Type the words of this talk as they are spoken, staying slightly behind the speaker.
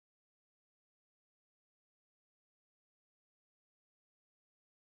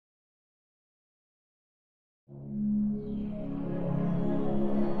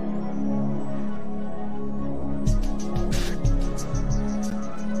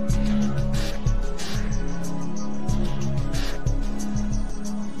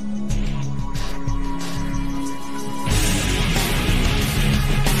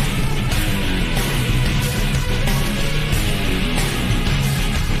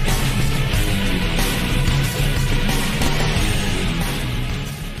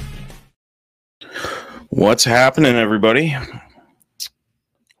What's happening, everybody?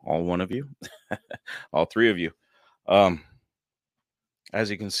 All one of you, all three of you. As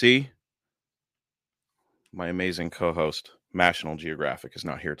you can see, my amazing co-host, National Geographic, is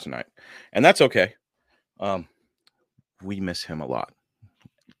not here tonight, and that's okay. We miss him a lot,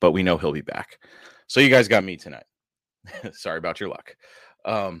 but we know he'll be back. So you guys got me tonight. Sorry about your luck.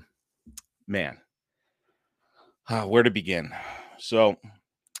 Man, where to begin? So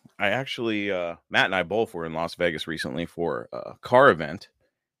I actually, Matt and I both were in Las Vegas recently for a car event,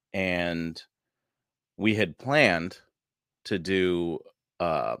 and we had planned to do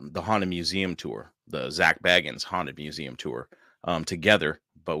the Haunted Museum tour, the Zach Bagans Haunted Museum tour, together,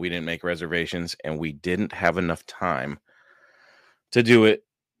 but we didn't make reservations, and we didn't have enough time to do it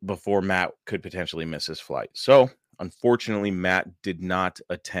before Matt could potentially miss his flight. So, unfortunately, Matt did not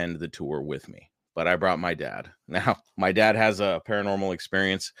attend the tour with me, but I brought my dad. Now, my dad has a paranormal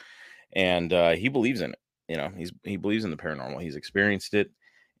experience, and he believes in it. You know, he believes in the paranormal. He's experienced it,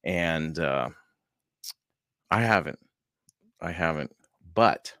 and I haven't,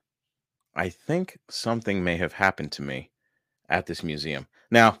 but I think something may have happened to me at this museum.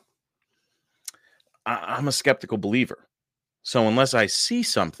 Now, I'm a skeptical believer, so unless I see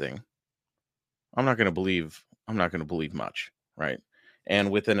something, I'm not going to believe. I'm not going to believe much, right? And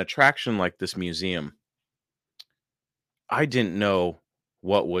with an attraction like this museum, I didn't know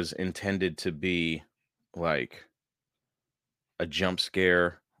what was intended to be like a jump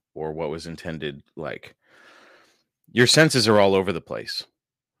scare or what was intended like. Your senses are all over the place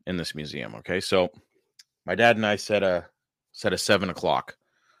in this museum. Okay, so my dad and I set a 7:00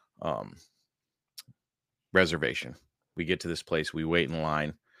 reservation. We get to this place, we wait in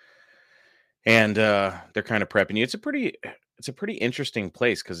line, and they're kind of prepping you. It's a pretty interesting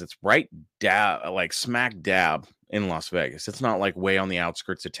place because it's right like smack dab in Las Vegas. It's not like way on the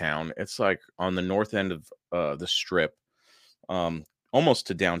outskirts of town. It's like on the north end of the strip, almost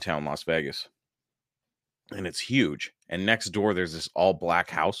to downtown Las Vegas, and it's huge. And next door, there's this all black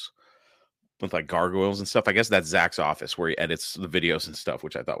house with like gargoyles and stuff. I guess that's Zach's office where he edits the videos and stuff,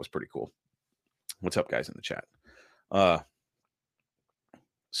 which I thought was pretty cool. What's up, guys, in the chat?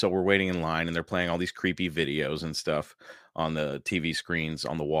 So we're waiting in line, and they're playing all these creepy videos and stuff on the TV screens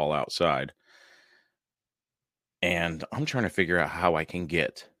on the wall outside. And I'm trying to figure out how I can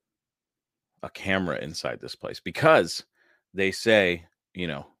get a camera inside this place because they say, you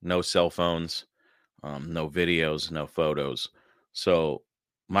know, no cell phones, no videos, no photos. So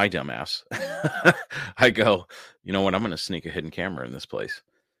my dumbass, I go, you know what? I'm going to sneak a hidden camera in this place.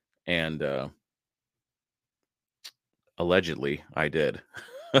 And allegedly, I did.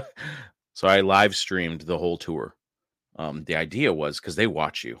 So I live streamed the whole tour. The idea was because they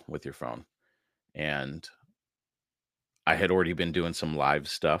watch you with your phone. And I had already been doing some live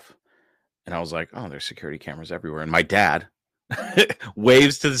stuff. And I was like, oh, there's security cameras everywhere. And my dad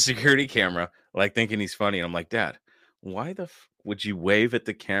waves to the security camera, like thinking he's funny. And I'm like, Dad, why the would you wave at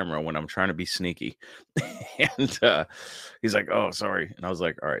the camera when I'm trying to be sneaky? And he's like, oh, sorry. And I was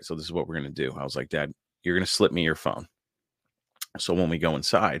like, all right, so this is what we're going to do. I was like, Dad, you're going to slip me your phone. So when we go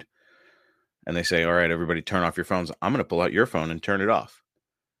inside and they say, all right, everybody turn off your phones, I'm going to pull out your phone and turn it off.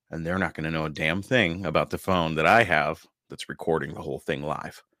 And they're not going to know a damn thing about the phone that I have that's recording the whole thing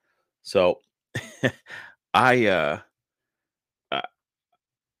live. So I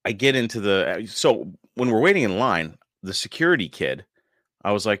get into so when we're waiting in line, the security kid,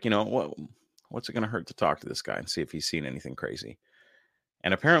 I was like, you know, what's it going to hurt to talk to this guy and see if he's seen anything crazy?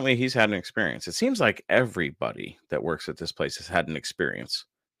 And apparently he's had an experience. It seems like everybody that works at this place has had an experience.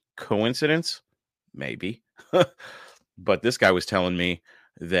 Coincidence? Maybe. But this guy was telling me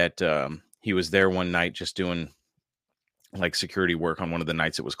that he was there one night just doing like security work on one of the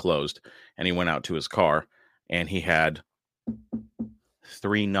nights it was closed. And he went out to his car and he had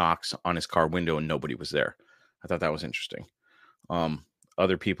 3 knocks on his car window and nobody was there. I thought that was interesting.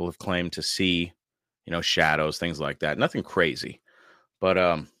 Other people have claimed to see, you know, shadows, things like that. Nothing crazy. But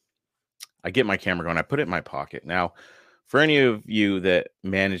I get my camera going. I put it in my pocket. Now, for any of you that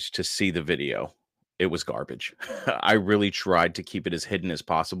managed to see the video, it was garbage. I really tried to keep it as hidden as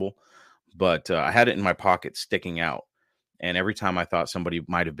possible, but I had it in my pocket sticking out. And every time I thought somebody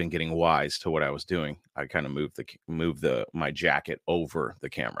might have been getting wise to what I was doing, I kind of moved my jacket over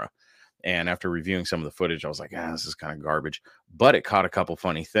the camera. And after reviewing some of the footage, I was like, this is kind of garbage. But it caught a couple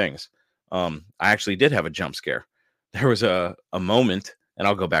funny things. I actually did have a jump scare. There was a moment, and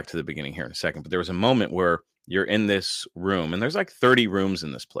I'll go back to the beginning here in a second, but there was a moment where you're in this room, and there's like 30 rooms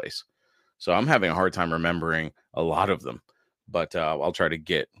in this place. So I'm having a hard time remembering a lot of them, but I'll try to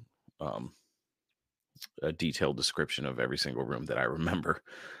get a detailed description of every single room that I remember.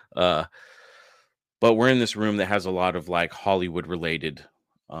 But we're in this room that has a lot of like Hollywood related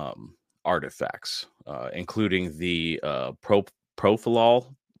artifacts, including the propofol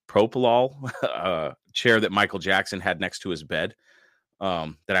chair that Michael Jackson had next to his bed,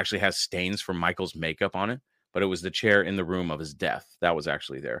 that actually has stains from Michael's makeup on it. But it was the chair in the room of his death that was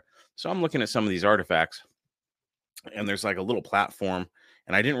actually there. So I'm looking at some of these artifacts, and there's like a little platform,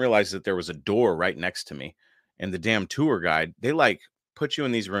 and I didn't realize that there was a door right next to me. And the damn tour guide, they like put you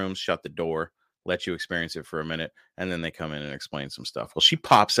in these rooms, shut the door, let you experience it for a minute, and then they come in and explain some stuff. Well, she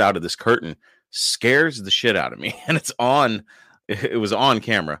pops out of this curtain, scares the shit out of me, and it's on. It was on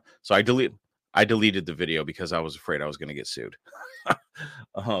camera, so I deleted the video because I was afraid I was going to get sued.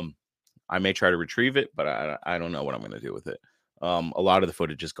 um, I may try to retrieve it, but I don't know what I'm going to do with it. A lot of the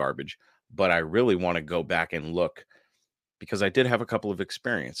footage is garbage, but I really want to go back and look because I did have a couple of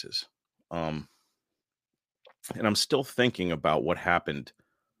experiences. And I'm still thinking about what happened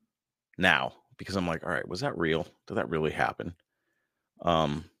now because I'm like, all right, was that real? Did that really happen?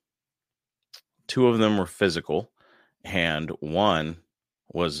 Two of them were physical and one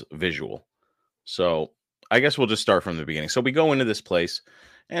was visual. So I guess we'll just start from the beginning. So we go into this place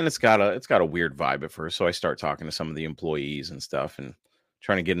and it's got a weird vibe at first. So I start talking to some of the employees and stuff and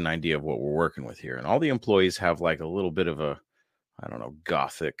trying to get an idea of what we're working with here. And all the employees have like a little bit of a, I don't know,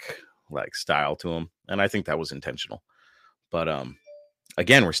 gothic like style to them. And I think that was intentional. But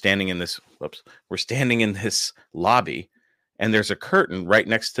again, we're standing in this lobby and there's a curtain right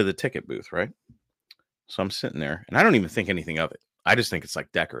next to the ticket booth, right? So I'm sitting there and I don't even think anything of it. I just think it's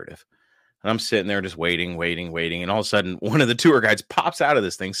like decorative. And I'm sitting there just waiting. And all of a sudden, one of the tour guides pops out of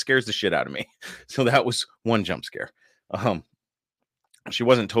this thing, scares the shit out of me. So that was one jump scare. She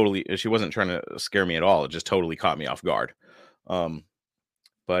wasn't trying to scare me at all. It just totally caught me off guard.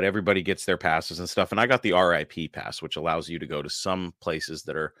 But everybody gets their passes and stuff. And I got the RIP pass, which allows you to go to some places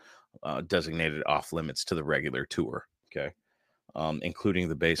that are designated off limits to the regular tour. Okay. Including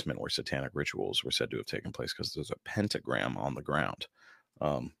the basement where satanic rituals were said to have taken place because there's a pentagram on the ground.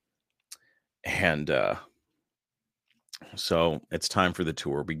 So it's time for the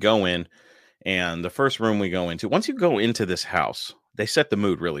tour. We go in, and the first room we go into, once you go into this house, they set the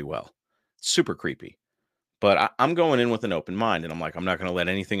mood really well. It's super creepy. But I'm going in with an open mind, and I'm like, I'm not going to let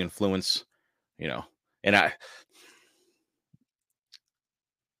anything influence, and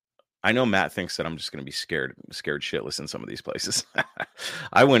I know Matt thinks that I'm just going to be scared shitless in some of these places.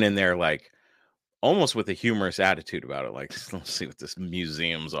 I went in there like almost with a humorous attitude about it. Like, let's see what this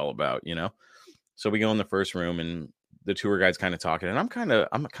museum's all about, So we go in the first room and the tour guide's kind of talking, and I'm kind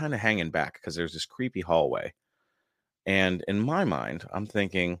of hanging back because there's this creepy hallway. And in my mind, I'm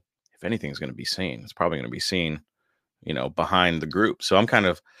thinking, if anything's going to be seen, it's probably going to be seen, behind the group. So I'm kind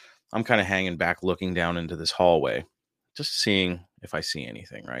of hanging back, looking down into this hallway, just seeing if I see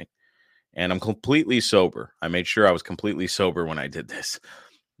anything, right? And I'm completely sober. I made sure I was completely sober when I did this.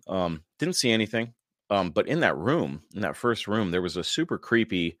 Didn't see anything. But in that first room, there was a super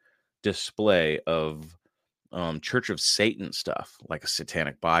creepy display of Church of Satan stuff, like a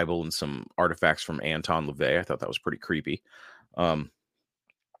satanic Bible and some artifacts from Anton LaVey. I thought that was pretty creepy.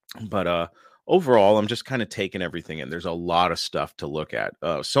 But overall, I'm just kind of taking everything in. There's a lot of stuff to look at.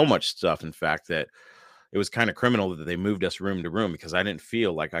 So much stuff, in fact, that it was kind of criminal that they moved us room to room because I didn't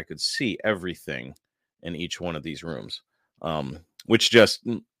feel like I could see everything in each one of these rooms. Which just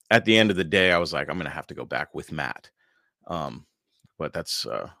at the end of the day, I was like, I'm going to have to go back with Matt. But that's,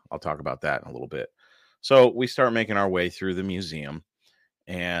 I'll talk about that in a little bit. So we start making our way through the museum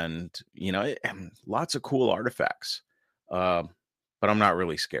and, lots of cool artifacts. But I'm not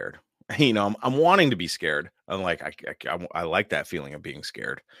really scared. I'm wanting to be scared. I'm like, I like that feeling of being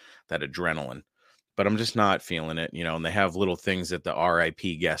scared, that adrenaline, but I'm just not feeling it, and they have little things that the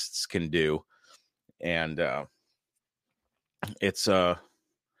RIP guests can do. And,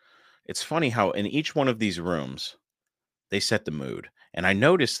 it's funny how in each one of these rooms, they set the mood. And I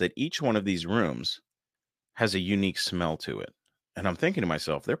noticed that each one of these rooms has a unique smell to it. And I'm thinking to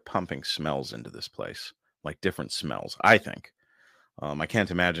myself, they're pumping smells into this place, like different smells, I think. I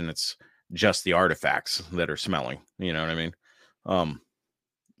can't imagine it's just the artifacts that are smelling. You know what I mean?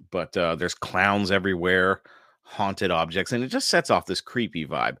 But there's clowns everywhere, haunted objects, and it just sets off this creepy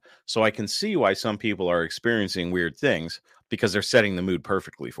vibe. So I can see why some people are experiencing weird things because they're setting the mood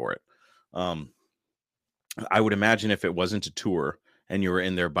perfectly for it. I would imagine if it wasn't a tour and you were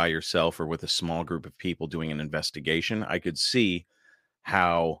in there by yourself or with a small group of people doing an investigation, I could see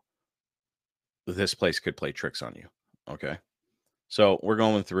how this place could play tricks on you. Okay. So we're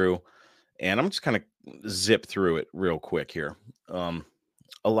going through, and I'm just kind of zip through it real quick here. A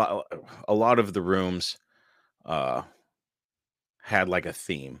lot of the rooms had like a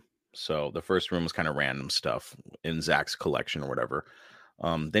theme. So the first room was kind of random stuff in Zach's collection or whatever.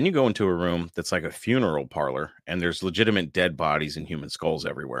 Then you go into a room that's like a funeral parlor, and there's legitimate dead bodies and human skulls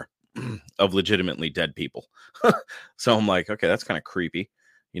everywhere of legitimately dead people. So I'm like, okay, that's kind of creepy,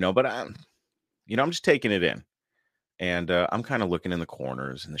 but I'm just taking it in. And I'm kind of looking in the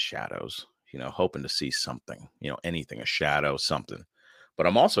corners and the shadows, hoping to see something, anything, a shadow, something. But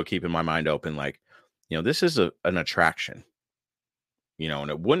I'm also keeping my mind open, like, this is an attraction, and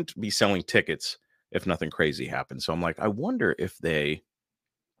it wouldn't be selling tickets if nothing crazy happened. So I'm like, I wonder if they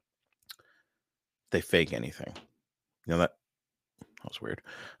fake anything. That was weird.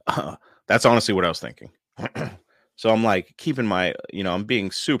 That's honestly what I was thinking. So I'm like keeping my, I'm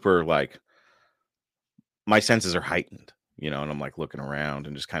being super like, my senses are heightened, and I'm like looking around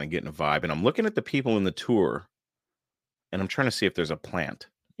and just kind of getting a vibe. And I'm looking at the people in the tour and I'm trying to see if there's a plant.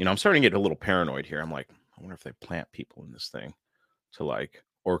 I'm starting to get a little paranoid here. I'm like, I wonder if they plant people in this thing to like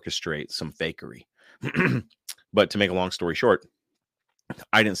orchestrate some fakery. But to make a long story short,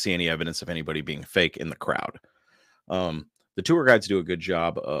 I didn't see any evidence of anybody being fake in the crowd. The tour guides do a good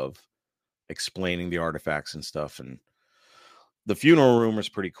job of explaining the artifacts and stuff. And the funeral room was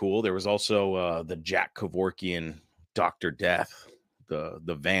pretty cool. There was also the Jack Kevorkian Dr. Death,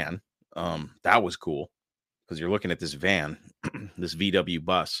 the van. That was cool because you're looking at this van, this VW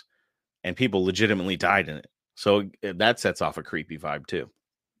bus, and people legitimately died in it. So that sets off a creepy vibe too.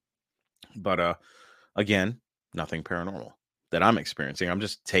 But again, nothing paranormal that I'm experiencing. I'm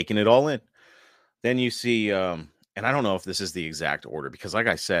just taking it all in. Then you see, and I don't know if this is the exact order because, like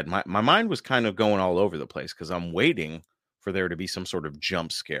I said, my mind was kind of going all over the place because I'm waiting for there to be some sort of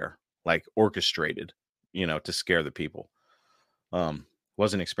jump scare, like orchestrated, to scare the people.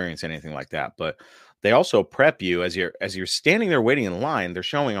 Wasn't experiencing anything like that, but they also prep you as you're standing there waiting in line. They're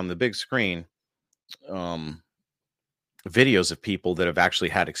showing on the big screen videos of people that have actually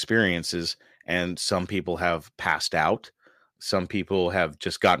had experiences, and some people have passed out. Some people have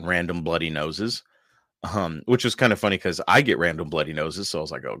just gotten random bloody noses, which was kind of funny because I get random bloody noses. So I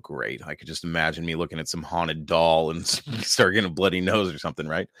was like, oh, great. I could just imagine me looking at some haunted doll and start getting a bloody nose or something,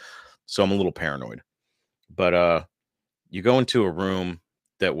 right? So I'm a little paranoid. But you go into a room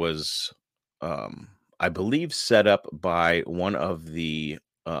that was, I believe, set up by one of the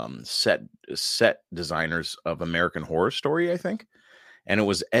set designers of American Horror Story, I think. And it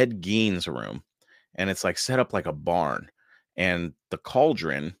was Ed Gein's room. And it's like set up like a barn. And the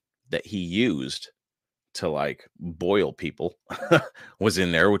cauldron that he used to like boil people was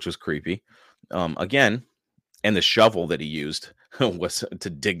in there, which was creepy. Again, and the shovel that he used was to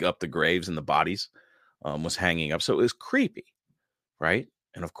dig up the graves and the bodies, was hanging up. So it was creepy, right?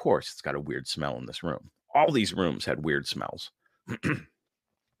 And of course, it's got a weird smell in this room. All these rooms had weird smells.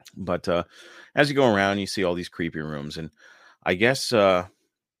 But as you go around, you see all these creepy rooms, and I guess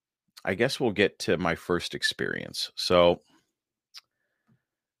we'll get to my first experience. So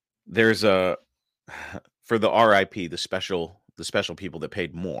there's for the RIP, the special people that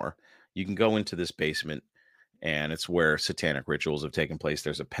paid more, you can go into this basement, and it's where satanic rituals have taken place.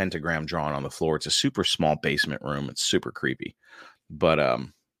 There's a pentagram drawn on the floor. It's a super small basement room. It's super creepy. But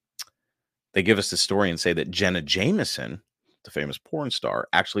they give us the story and say that Jenna Jameson, the famous porn star,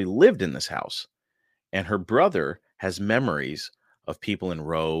 actually lived in this house. And her brother has memories of people in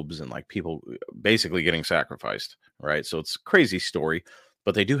robes and like people basically getting sacrificed, right? So it's a crazy story,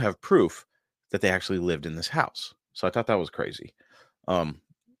 but they do have proof that they actually lived in this house. So I thought that was crazy.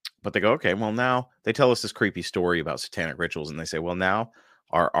 But they go, okay, well, now they tell us this creepy story about satanic rituals, and they say, well, now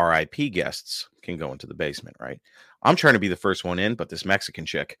our RIP guests can go into the basement, right? I'm trying to be the first one in, but this Mexican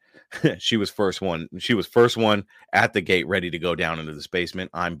chick, she was first one. She was first one at the gate, ready to go down into this basement.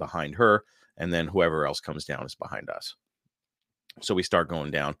 I'm behind her, and then whoever else comes down is behind us. So we start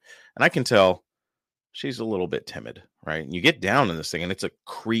going down, and I can tell she's a little bit timid, right? And you get down in this thing, and it's a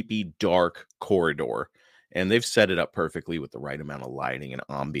creepy, dark corridor. And they've set it up perfectly with the right amount of lighting and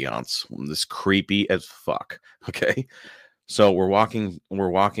ambiance. This creepy as fuck. Okay. So we're walking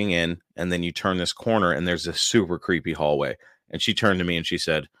in, and then you turn this corner, and there's this super creepy hallway. And she turned to me and she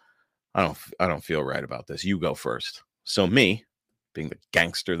said, I don't feel right about this. You go first. So me, being the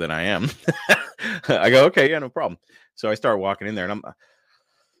gangster that I am, I go, okay, yeah, no problem. So I start walking in there, and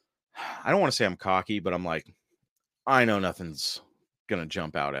I don't want to say I'm cocky, but I'm like, I know nothing's gonna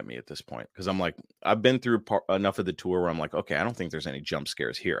jump out at me at this point, because I'm like, I've been through enough of the tour where I'm like, okay, I don't think there's any jump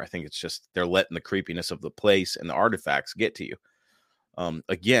scares here. I think it's just they're letting the creepiness of the place and the artifacts get to you.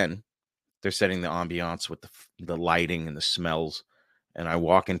 Again, they're setting the ambiance with the lighting and the smells, and I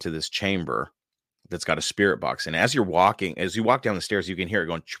walk into this chamber that's got a spirit box, and as you walk down the stairs, you can hear it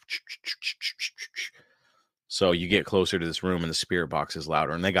going. So you get closer to this room and the spirit box is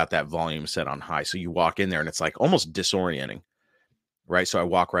louder, and they got that volume set on high. So you walk in there and it's like almost disorienting, right? So I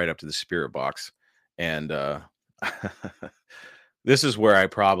walk right up to the spirit box, and this is where I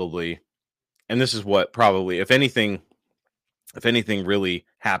probably, and this is what probably, if anything really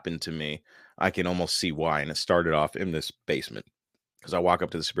happened to me, I can almost see why. And it started off in this basement because I walk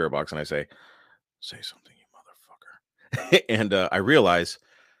up to the spirit box and I say something, you motherfucker. And I realize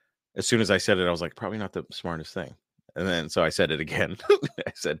as soon as I said it, I was like, probably not the smartest thing. And then so I said it again.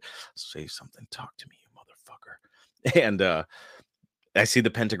 I said, say something, talk to me, you motherfucker. And I see the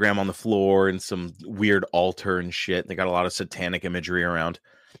pentagram on the floor and some weird altar and shit. They got a lot of satanic imagery around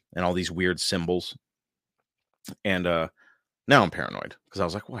and all these weird symbols. And now I'm paranoid because I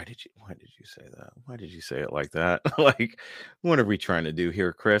was like, why did you say that? Why did you say it like that? Like, what are we trying to do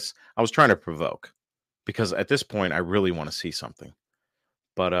here, Chris? I was trying to provoke because at this point I really want to see something.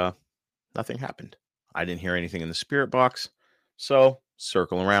 But nothing happened. I didn't hear anything in the spirit box. So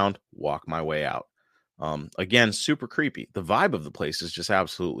circle around, walk my way out. Again, super creepy. The vibe of the place is just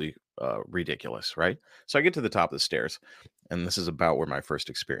absolutely ridiculous, right? So I get to the top of the stairs, and this is about where my first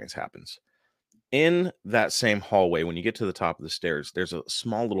experience happens. In that same hallway, when you get to the top of the stairs, there's a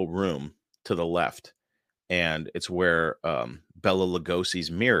small little room to the left, and it's where Bela Lugosi's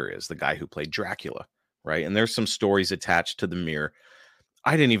mirror is, the guy who played Dracula, right? And there's some stories attached to the mirror.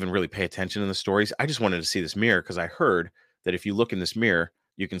 I didn't even really pay attention to the stories. I just wanted to see this mirror because I heard that if you look in this mirror,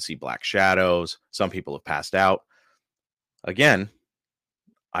 you can see black shadows. Some people have passed out. Again,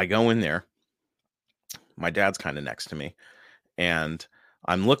 I go in there. My dad's kind of next to me. And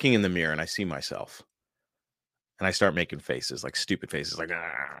I'm looking in the mirror and I see myself. And I start making faces, like stupid faces, like,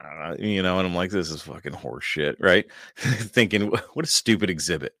 and I'm like, this is fucking horse shit, right? Thinking, what a stupid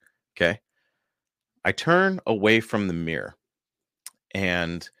exhibit. Okay. I turn away from the mirror.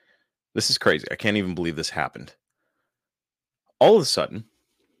 And this is crazy. I can't even believe this happened. All of a sudden,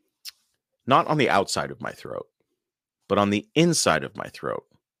 not on the outside of my throat, but on the inside of my throat,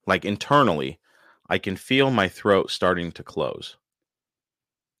 like internally, I can feel my throat starting to close.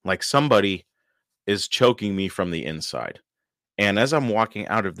 Like somebody is choking me from the inside. And as I'm walking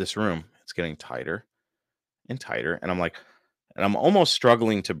out of this room, it's getting tighter and tighter. And I'm almost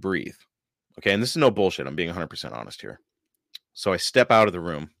struggling to breathe. Okay. And this is no bullshit. I'm being 100% honest here. So I step out of the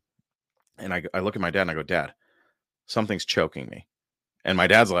room and I look at my dad and I go, Dad, something's choking me. And my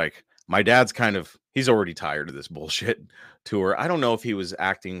dad's he's already tired of this bullshit tour. I don't know if he was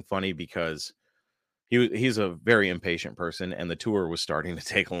acting funny because he's a very impatient person and the tour was starting to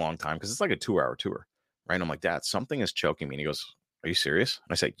take a long time because it's like a 2-hour tour, right? And I'm like, Dad, something is choking me. And he goes, are you serious?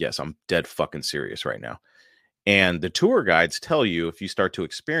 And I say, yes, I'm dead fucking serious right now. And the tour guides tell you if you start to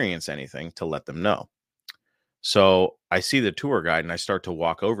experience anything to let them know. So I see the tour guide and I start to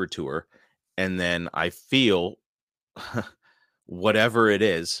walk over to her and then I feel whatever it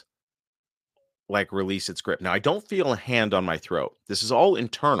is, like release its grip. Now I don't feel a hand on my throat. This is all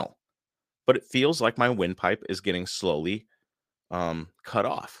internal, but it feels like my windpipe is getting slowly cut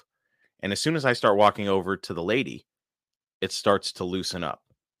off. And as soon as I start walking over to the lady, it starts to loosen up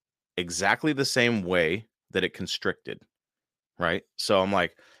exactly the same way that it constricted. Right. So I'm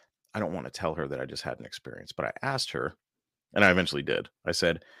like, I don't want to tell her that I just had an experience, but I asked her and I eventually did. I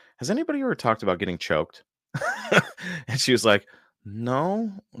said, has anybody ever talked about getting choked? And she was like, no.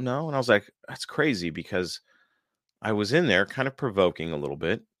 And I was like, that's crazy because I was in there kind of provoking a little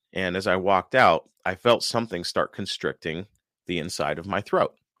bit. And as I walked out, I felt something start constricting the inside of my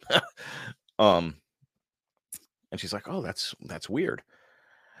throat. And she's like, oh, that's weird.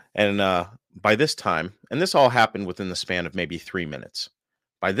 And by this time, and this all happened within the span of maybe 3 minutes.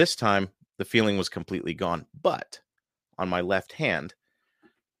 By this time, the feeling was completely gone. But on my left hand,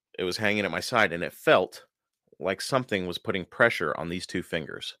 it was hanging at my side and it felt like something was putting pressure on these 2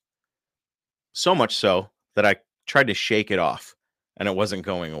 fingers. So much so that I tried to shake it off and it wasn't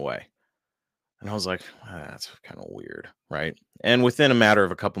going away. And I was like, that's kind of weird, right? And within a matter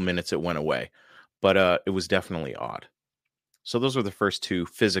of a couple minutes, it went away. But it was definitely odd. So those were the first 2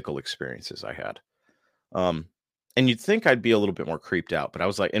 physical experiences I had. And you'd think I'd be a little bit more creeped out, but I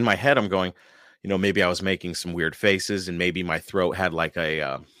was like, in my head, I'm going, maybe I was making some weird faces and maybe my throat had like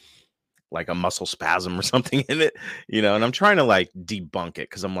a muscle spasm or something in it, and I'm trying to like debunk it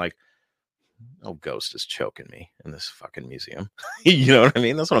because I'm like, oh, ghost is choking me in this fucking museum. You know what I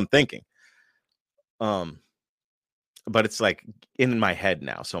mean? That's what I'm thinking. But it's like in my head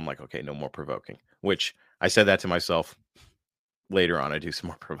now. So I'm like, okay, no more provoking, which I said that to myself. Later on, I do some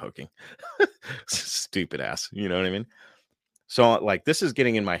more provoking. Stupid ass. You know what I mean? So like this is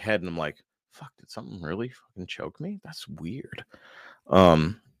getting in my head and I'm like, fuck, did something really fucking choke me? That's weird.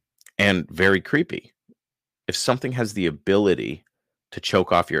 And very creepy. if something has the ability to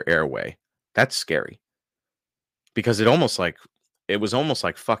choke off your airway, that's scary because it was almost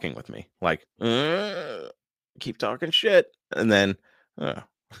like fucking with me. Like, keep talking shit. And then, uh,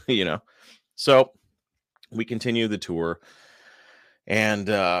 you know, so we continue the tour and,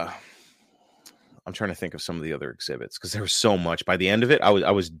 I'm trying to think of some of the other exhibits because there was so much. By the end of it,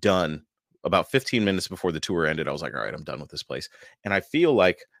 I was done. About 15 minutes before the tour ended, I was like, all right, I'm done with this place. And I feel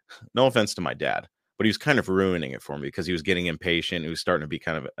like, no offense to my dad, but he was kind of ruining it for me because he was getting impatient. He was starting to be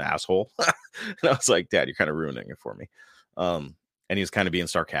kind of an asshole. And I was like, Dad, you're kind of ruining it for me. And he was kind of being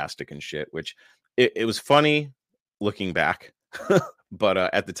sarcastic and shit, which it was funny looking back. But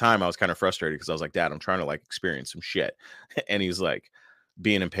at the time, I was kind of frustrated because I was like, Dad, I'm trying to like experience some shit. And he's like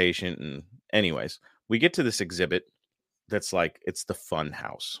being impatient. And anyways, we get to this exhibit that's like, it's the fun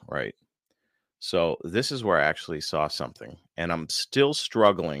house, right? So this is where I actually saw something, and I'm still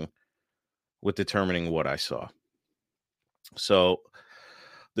struggling with determining what I saw. So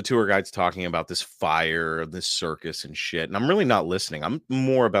the tour guide's talking about this fire, this circus and shit, and I'm really not listening. I'm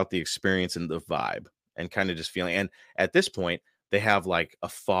more about the experience and the vibe and kind of just feeling. And at this point, they have like a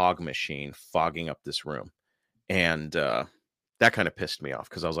fog machine fogging up this room. And that kind of pissed me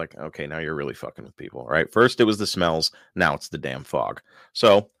off because I was like, okay, now you're really fucking with people, right? First it was the smells, now it's the damn fog.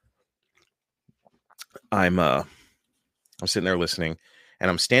 So I'm sitting there listening and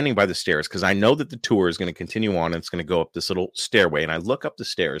I'm standing by the stairs because I know that the tour is going to continue on and it's going to go up this little stairway. And I look up the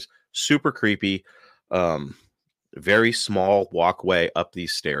stairs, super creepy, um, very small walkway up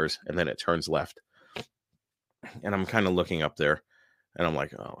these stairs, and then it turns left. And I'm kind of looking up there and I'm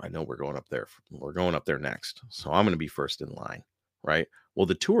like, oh, I know we're going up there. We're going up there next. So I'm going to be first in line, right? Well,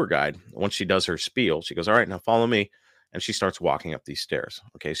 the tour guide, once she does her spiel, she goes, all right, now follow me. And she starts walking up these stairs.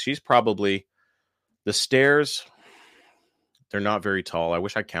 Okay, she's probably the stairs. They're not very tall. I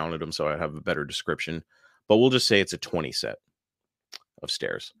wish I counted them so I'd have a better description, but we'll just say it's a 20 set of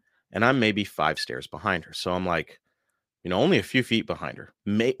stairs. And I'm maybe 5 stairs behind her. So I'm like, only a few feet behind her,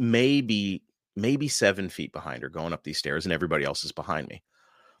 maybe 7 feet behind her going up these stairs, and everybody else is behind me.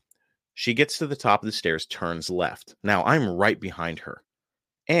 She gets to the top of the stairs, turns left. Now I'm right behind her,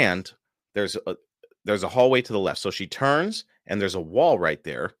 and there's a hallway to the left. So she turns, and there's a wall right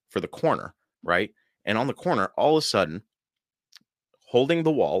there for the corner, right? And on the corner, all of a sudden, holding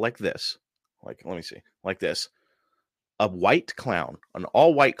the wall like this, like, let me see, like this, a white clown, an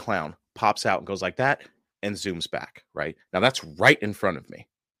all white clown pops out and goes like that and zooms back, right? Now that's right in front of me,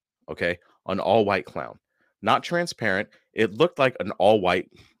 okay? An all white clown, not transparent. It looked like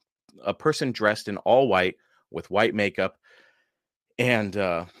a person dressed in all white with white makeup. And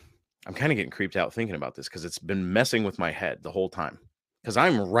I'm kind of getting creeped out thinking about this because it's been messing with my head the whole time because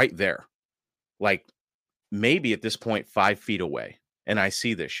I'm right there, like maybe at this point 5 feet away. And I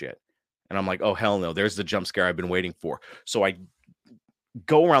see this shit. And I'm like, oh, hell no. There's the jump scare I've been waiting for. So I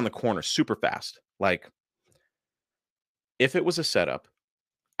go around the corner super fast. Like, if it was a setup,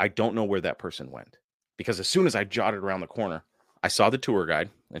 I don't know where that person went. Because as soon as I jotted around the corner, I saw the tour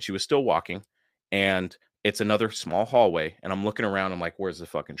guide and she was still walking. And it's another small hallway. And I'm looking around. I'm like, where's the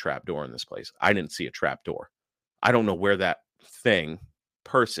fucking trap door in this place? I didn't see a trap door. I don't know where that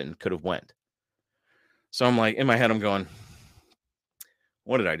person could have went. So I'm like, in my head, I'm going,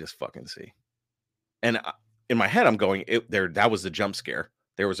 what did I just fucking see? And in my head, I'm going, that was the jump scare.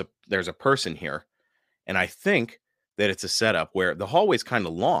 There's a person here. And I think that it's a setup where the hallway's kind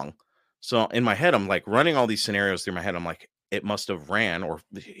of long. So in my head, I'm like running all these scenarios through my head. I'm like, it must have ran, or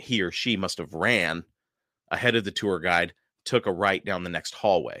he or she must have ran ahead of the tour guide, took a right down the next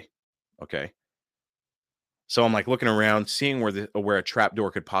hallway. Okay. So I'm like looking around, seeing where a trap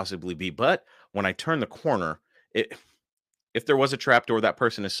door could possibly be. But when I turn the corner, if there was a trap door, that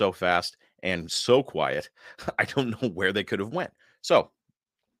person is so fast and so quiet, I don't know where they could have went. So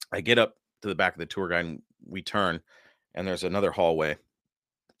I get up to the back of the tour guide and we turn, and there's another hallway,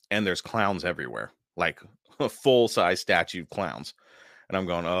 and there's clowns everywhere, like full-size statue clowns. And I'm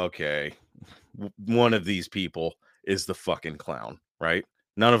going, okay, one of these people is the fucking clown, right?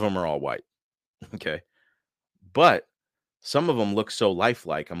 None of them are all white. Okay. But some of them look so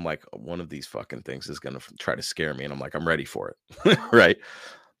lifelike. I'm like, one of these fucking things is going to try to scare me. And I'm like, I'm ready for it. Right.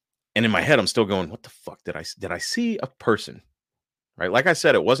 And in my head, I'm still going, what the fuck did I see a person? Right. Like I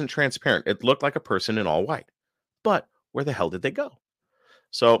said, it wasn't transparent. It looked like a person in all white, but where the hell did they go?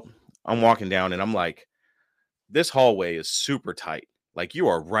 So I'm walking down and I'm like, this hallway is super tight. Like, you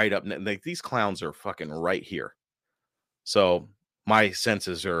are right up. Like, these clowns are fucking right here. So my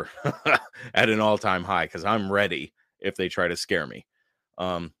senses are at an all-time high because I'm ready if they try to scare me.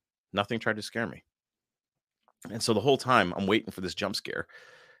 Nothing tried to scare me. And so the whole time I'm waiting for this jump scare.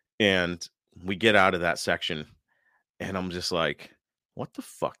 And we get out of that section and I'm just like, what the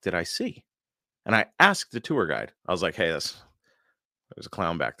fuck did I see? And I asked the tour guide. I was like, hey, there's a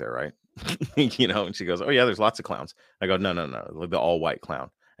clown back there, right? And she goes, oh yeah, there's lots of clowns. I go, no, like the all white clown.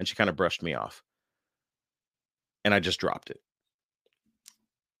 And she kind of brushed me off. And I just dropped it.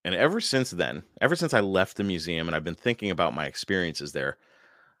 And ever since then, ever since I left the museum and I've been thinking about my experiences there,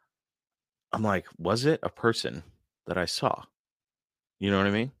 I'm like, was it a person that I saw? You know what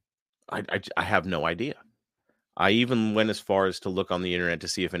I mean? I have no idea. I even went as far as to look on the internet to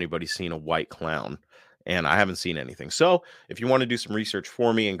see if anybody's seen a white clown, and I haven't seen anything. So if you want to do some research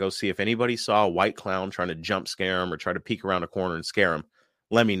for me and go see if anybody saw a white clown trying to jump scare him or try to peek around a corner and scare him,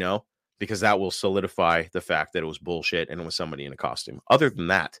 let me know, because that will solidify the fact that it was bullshit and it was somebody in a costume. Other than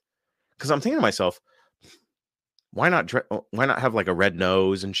that, because I'm thinking to myself, why not have like a red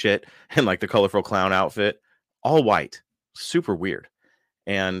nose and shit and like the colorful clown outfit, all white, super weird.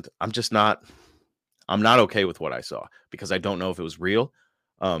 And I'm not okay with what I saw because I don't know if it was real,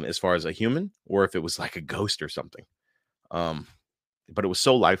 as far as a human or if it was like a ghost or something. But it was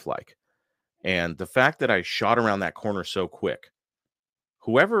so lifelike. And the fact that I shot around that corner so quick,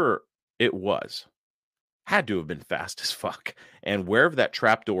 whoever it was had to have been fast as fuck. And wherever that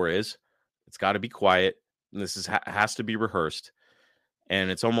trap door is, it's got to be quiet. And this has to be rehearsed.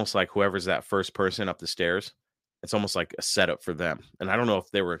 And it's almost like whoever's that first person up the stairs, it's almost like a setup for them. And I don't know if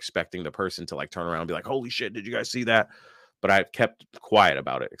they were expecting the person to like turn around and be like, holy shit, did you guys see that? But I kept quiet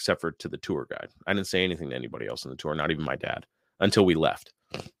about it, except for to the tour guide. I didn't say anything to anybody else on the tour, not even my dad, until we left.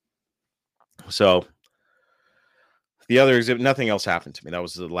 So the other exhibit, nothing else happened to me. That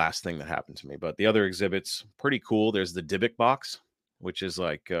was the last thing that happened to me. But the other exhibits, pretty cool. There's the Dybbuk box, which is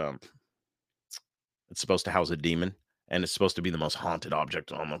like, it's supposed to house a demon. And it's supposed to be the most haunted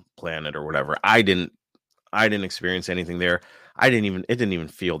object on the planet or whatever. I didn't experience anything there. It didn't even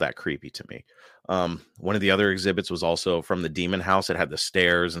feel that creepy to me. One of the other exhibits was also from the demon house. It had the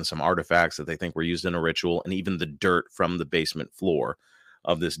stairs and some artifacts that they think were used in a ritual, and even the dirt from the basement floor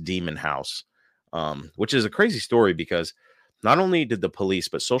of this demon house, which is a crazy story because not only did the police,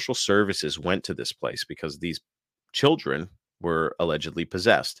 but social services went to this place because these children were allegedly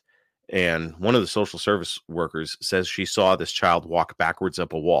possessed. And one of the social service workers says she saw this child walk backwards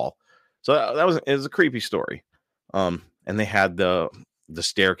up a wall. So it was a creepy story. And they had the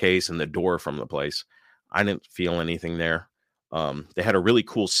staircase and the door from the place. I didn't feel anything there. They had a really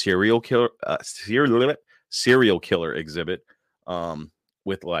cool serial killer exhibit,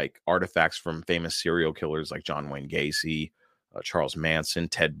 with like artifacts from famous serial killers like John Wayne Gacy, Charles Manson,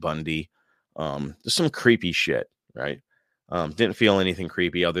 Ted Bundy. Just some creepy shit, right? Didn't feel anything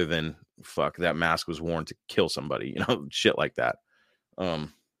creepy other than fuck, that mask was worn to kill somebody, shit like that.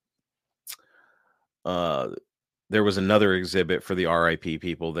 There was another exhibit for the RIP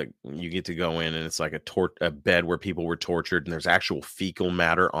people that you get to go in, and it's like a bed where people were tortured, and there's actual fecal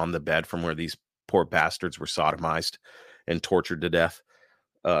matter on the bed from where these poor bastards were sodomized and tortured to death.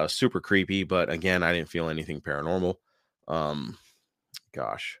 Super creepy, but again, I didn't feel anything paranormal.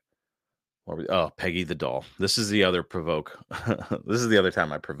 Gosh. Peggy the doll. This is the other provoke. This is the other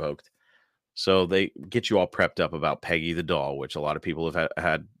time I provoked. So they get you all prepped up about Peggy the doll, which a lot of people have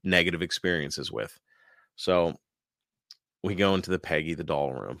had negative experiences with. So we go into the Peggy the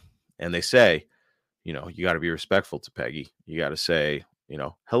doll room, and they say, you got to be respectful to Peggy. You got to say,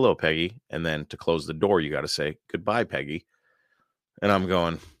 hello, Peggy. And then to close the door, you got to say goodbye, Peggy. And I'm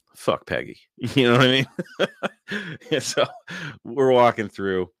going, fuck Peggy. You know what I mean? And so we're walking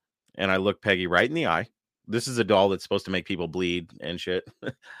through, and I look Peggy right in the eye. This is a doll that's supposed to make people bleed and shit.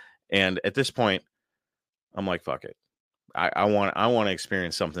 And at this point, I'm like, fuck it. I want to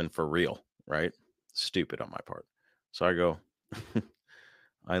experience something for real, right? Stupid on my part. So I go,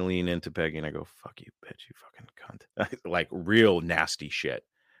 I lean into Peggy and I go, fuck you, bitch, you fucking cunt. Like real nasty shit.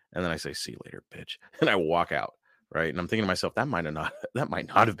 And then I say, see you later, bitch. And I walk out, right? And I'm thinking to myself, that might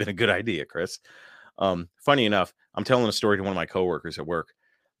not have been a good idea, Chris. Funny enough, I'm telling a story to one of my coworkers at work,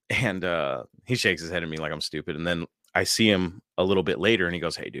 and he shakes his head at me like I'm stupid. And then I see him a little bit later, and he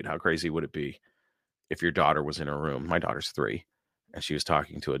goes, hey, dude, how crazy would it be if your daughter was in a room? My daughter's 3, and she was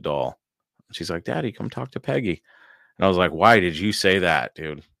talking to a doll. She's like, Daddy, come talk to Peggy. And I was like, why did you say that,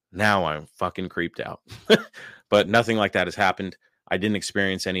 dude? Now I'm fucking creeped out. But nothing like that has happened. I didn't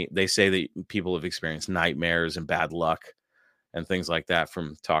experience any. They say that people have experienced nightmares and bad luck and things like that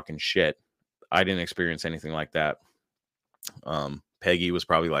from talking shit. I didn't experience anything like that. Peggy was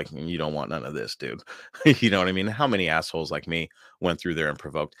probably like, you don't want none of this, dude. You know what I mean? How many assholes like me went through there and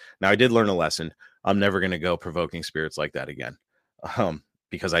provoked? Now, I did learn a lesson. I'm never going to go provoking spirits like that again.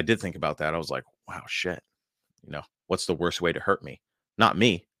 Because I did think about that. I was like, wow, shit. What's the worst way to hurt me? Not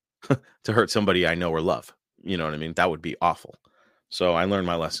me. to hurt somebody I know or love. You know what I mean? That would be awful. So I learned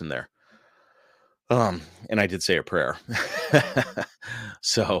my lesson there. And I did say a prayer.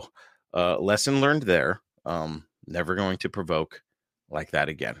 So, lesson learned there. Never going to provoke like that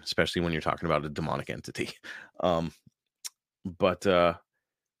again, especially when you're talking about a demonic entity. Um, but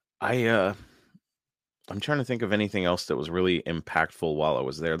I I'm trying to think of anything else that was really impactful while I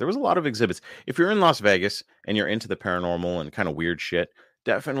was there. There was a lot of exhibits. If you're in Las Vegas and you're into the paranormal and kind of weird shit,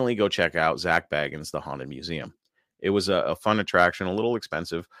 definitely go check out Zach Bagans' The Haunted Museum. It was a fun attraction, a little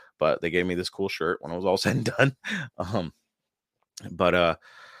expensive, but they gave me this cool shirt when it was all said and done. Um, but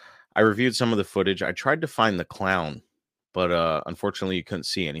I reviewed some of the footage. I tried to find the clown, but unfortunately you couldn't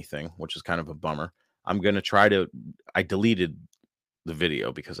see anything, which is kind of a bummer. I'm gonna try to. I deleted the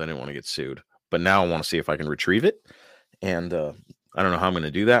video because I didn't want to get sued, but now I want to see if I can retrieve it. And I don't know how I'm going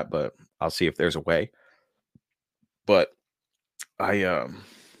to do that, but I'll see if there's a way. But I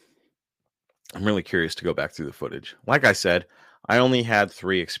I'm really curious to go back through the footage. Like I said, I only had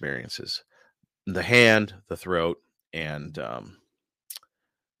 3 experiences: the hand, the throat, and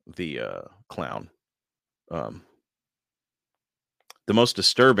the clown. Um, the most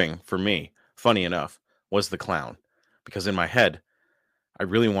disturbing for me, funny enough, was the clown, because in my head, I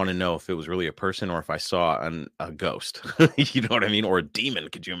really want to know if it was really a person or if I saw a ghost. You know what I mean? Or a demon.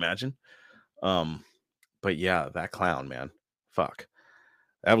 Could you imagine? Um, but yeah, that clown, man. Fuck.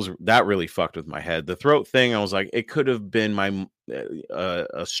 That really fucked with my head. The throat thing, I was like, it could have been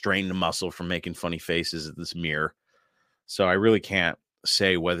a strained muscle from making funny faces at this mirror. So I really can't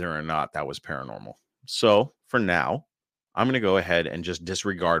say whether or not that was paranormal. So for now, I'm going to go ahead and just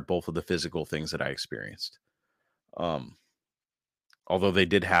disregard both of the physical things that I experienced. Um, Although they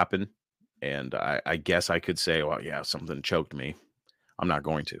did happen, and I guess I could say, well, yeah, something choked me. I'm not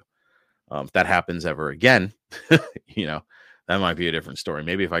going to. If that happens ever again, you know, that might be a different story.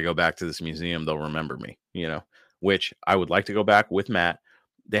 Maybe if I go back to this museum, they'll remember me, which I would like to go back with Matt.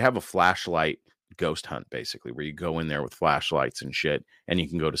 They have a flashlight ghost hunt, basically, where you go in there with flashlights and shit, and you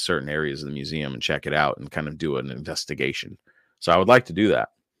can go to certain areas of the museum and check it out and kind of do an investigation. So I would like to do that.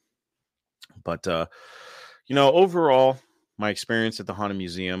 But, overall, my experience at the Haunted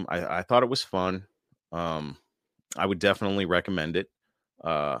Museum, I thought it was fun. Um, I would definitely recommend it.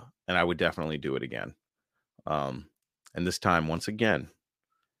 And I would definitely do it again. Um, and this time, once again,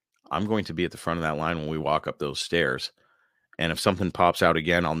 I'm going to be at the front of that line when we walk up those stairs. And if something pops out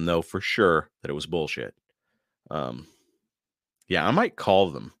again, I'll know for sure that it was bullshit. Um, yeah, I might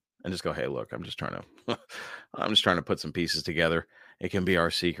call them and just go, "Hey, look, I'm just trying to, I'm just trying to put some pieces together. It can be our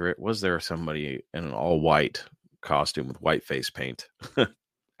secret. Was there somebody in an all white costume with white face paint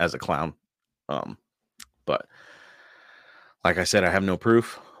as a clown?" But like I said, I have no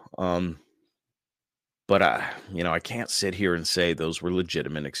proof. But I can't sit here and say those were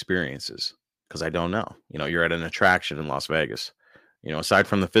legitimate experiences because I don't know. You're at an attraction in Las Vegas. Aside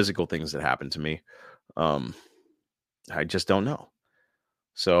from the physical things that happened to me, um, I just don't know.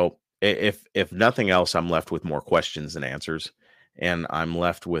 So if nothing else, I'm left with more questions than answers, and I'm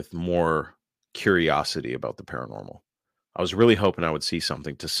left with more curiosity about the paranormal. I was really hoping I would see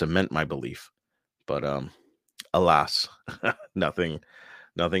something to cement my belief, but alas, nothing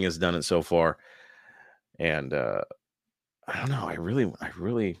has done it so far. And I don't know.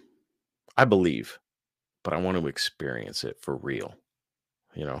 I believe, but I want to experience it for real,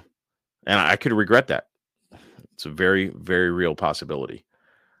 you know, and I could regret that. It's a very, very real possibility.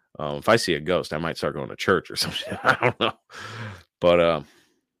 If I see a ghost, I might start going to church or something. I don't know, but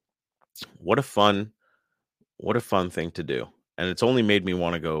what a fun, thing to do. And it's only made me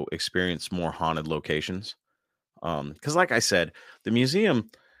want to go experience more haunted locations. Because like I said, the museum,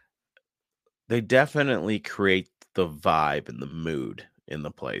 they definitely create the vibe and the mood in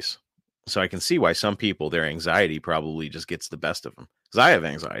the place. So I can see why some people, their anxiety probably just gets the best of them. Because I have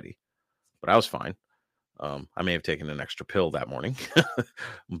anxiety, but I was fine. I may have taken an extra pill that morning,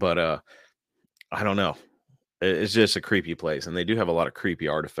 but I don't know. It's just a creepy place, and they do have a lot of creepy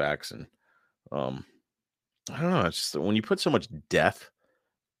artifacts. And um, I don't know. It's just when you put so much death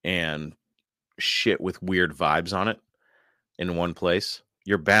and shit with weird vibes on it in one place,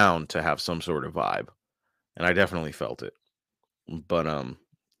 you're bound to have some sort of vibe. And I definitely felt it. But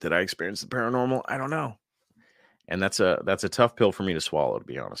did I experience the paranormal? I don't know. And that's a tough pill for me to swallow, to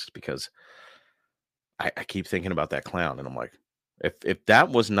be honest, because I keep thinking about that clown, and I'm like, if that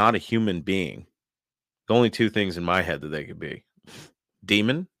was not a human being, the only 2 things in my head that they could be: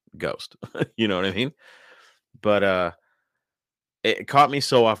 demon, ghost. You know what I mean? But it caught me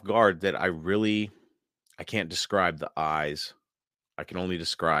so off guard that I can't describe the eyes. I can only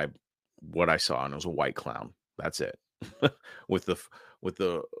describe what I saw, and it was a white clown. That's it. with the with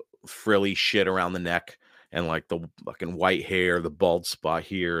the frilly shit around the neck and like the fucking white hair, the bald spot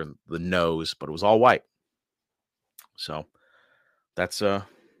here, and the nose, but it was all white. So that's all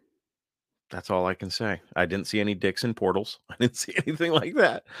I can say. I didn't see any dicks in portals. I didn't see anything like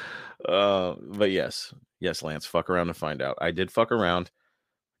that. But yes, Lance, fuck around and find out. I did fuck around.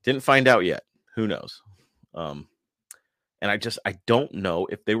 Didn't find out yet. Who knows? And I don't know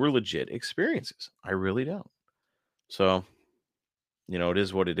if they were legit experiences. I really don't. So, it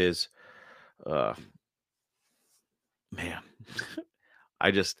is what it is. Man,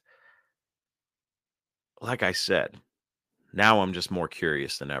 like I said, now I'm just more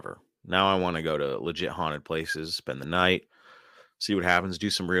curious than ever. Now I want to go to legit haunted places, spend the night, see what happens, do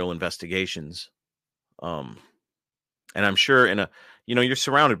some real investigations. And I'm sure you're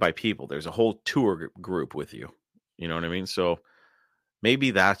surrounded by people. There's a whole tour group with you. You know what I mean? So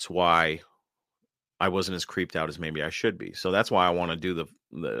maybe that's why I wasn't as creeped out as maybe I should be. So that's why I want to do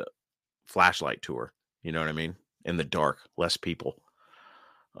the flashlight tour. You know what I mean? In the dark, less people.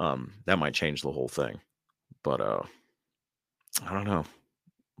 That might change the whole thing. But I don't know.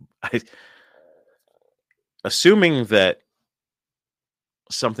 Assuming that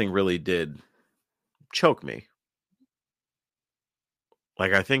something really did choke me,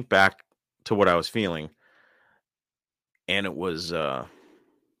 like I think back to what I was feeling, and it was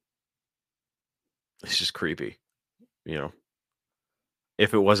it's just creepy,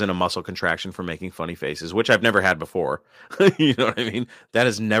 if it wasn't a muscle contraction from making funny faces, which I've never had before. You know what I mean? That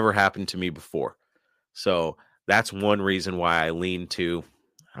has never happened to me before. So that's one reason why I lean to,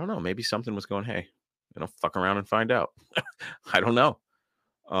 I don't know, maybe something was going, hey, fuck around and find out. I don't know.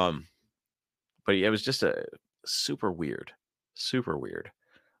 But yeah, it was just a super weird.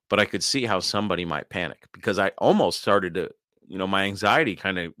 But I could see how somebody might panic, because I almost started to, my anxiety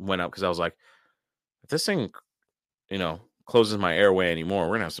kind of went up, because I was like, if this thing, closes my airway anymore,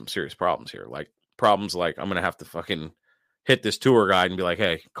 we're gonna have some serious problems here. Like problems like I'm gonna have to fucking hit this tour guide and be like,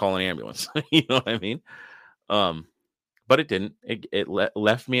 hey, call an ambulance. You know what I mean? But it didn't. It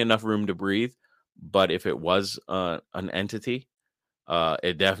left me enough room to breathe. But if it was an entity,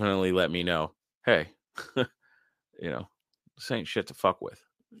 it definitely let me know, hey, this ain't shit to fuck with.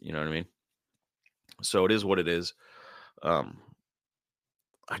 You know what I mean? So it is what it is. I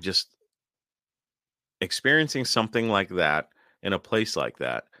just experiencing something like that in a place like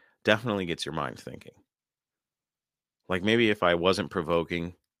that definitely gets your mind thinking. Like maybe if I wasn't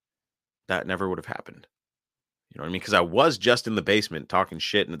provoking, that never would have happened. You know what I mean? Because I was just in the basement talking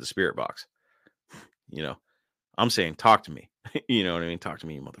shit into the spirit box. I'm saying, talk to me. You know what I mean? Talk to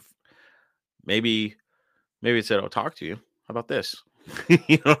me, you Maybe it said, "I'll talk to you. How about this?"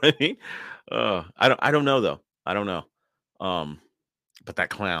 You know what I mean? I don't know though. I don't know. But that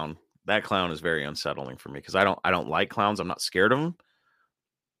clown is very unsettling for me, because I don't like clowns. I'm not scared of them,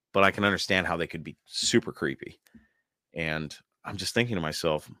 but I can understand how they could be super creepy. And I'm just thinking to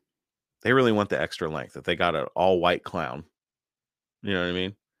myself, they really went the extra length that they got an all white clown. You know what I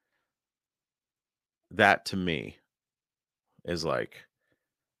mean? That to me is like,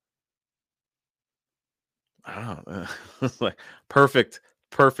 I don't know, like perfect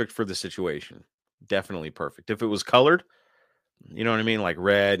for the situation. Definitely perfect. If it was colored, you know what I mean? Like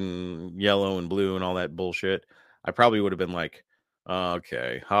red and yellow and blue and all that bullshit, I probably would have been like,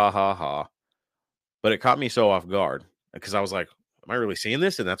 okay, ha ha ha. But it caught me so off guard, because I was like, am I really seeing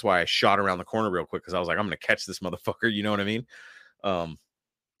this? And that's why I shot around the corner real quick, because I was like, I'm going to catch this motherfucker. You know what I mean?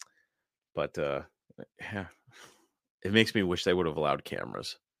 But yeah, it makes me wish they would have allowed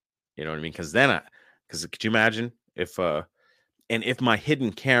cameras. You know what I mean? Because could you imagine if my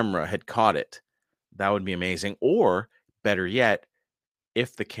hidden camera had caught it? That would be amazing. Or better yet,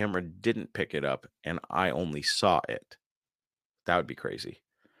 if the camera didn't pick it up and I only saw it, that would be crazy.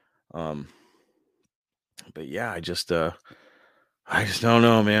 But yeah, I just don't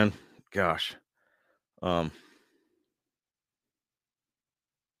know, man. Gosh.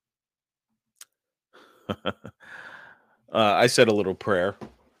 I said a little prayer.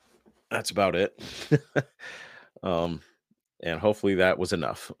 That's about it. And hopefully that was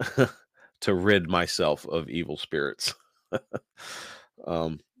enough to rid myself of evil spirits.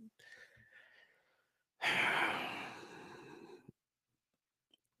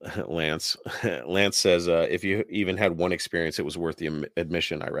 Lance says, if you even had one experience, it was worth the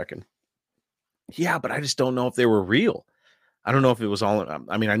admission, I reckon. Yeah, but I just don't know if they were real. I don't know if it was all.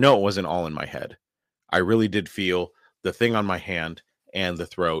 I mean, I know it wasn't all in my head. I really did feel the thing on my hand and the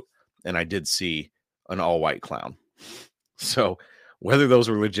throat, and I did see an all white clown. So whether those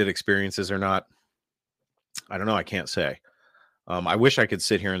were legit experiences or not, I don't know. I can't say. I wish I could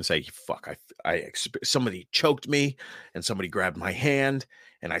sit here and say, "Fuck, somebody choked me, and somebody grabbed my hand,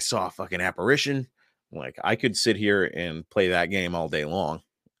 and I saw a fucking apparition." Like, I could sit here and play that game all day long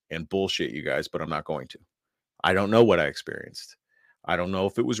and bullshit you guys, but I'm not going to. I don't know what I experienced. I don't know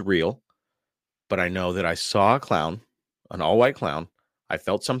if it was real, but I know that I saw a clown, an all-white clown. I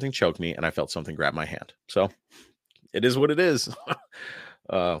felt something choke me, and I felt something grab my hand. So it is what it is.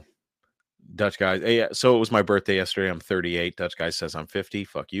 Dutch guy. Hey, yeah, so it was my birthday yesterday. I'm 38. Dutch guy says I'm 50.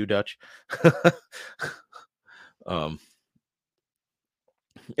 Fuck you, Dutch. um,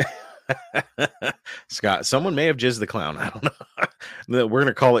 Scott, someone may have Jizz the Clown. I don't know. We're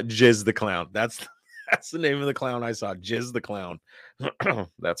gonna call it Jizz the Clown. That's the name of the clown I saw. Jizz the Clown.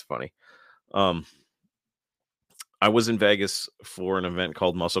 That's funny. I was in Vegas for an event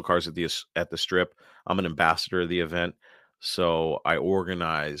called Muscle Cars at the Strip. I'm an ambassador of the event, so I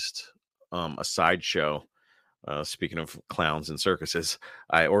organized a sideshow. Speaking of clowns and circuses,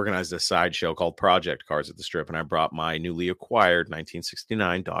 I organized a sideshow called Project Cars at the Strip, and I brought my newly acquired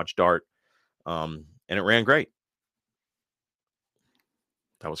 1969 Dodge Dart, and it ran great.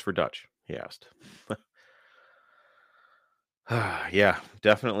 That was for Dutch, he asked. Yeah,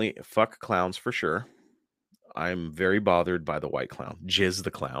 definitely. Fuck clowns for sure. I'm very bothered by the white clown. Jizz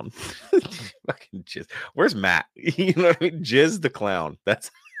the Clown. Fucking Jizz. Where's Matt? You know what I mean? Jizz the Clown. That's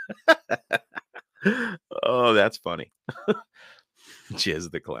oh, that's funny.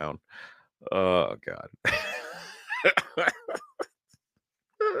 Jizz the Clown. Oh God.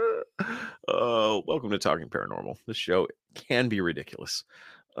 Oh, welcome to Talking Paranormal. This show can be ridiculous.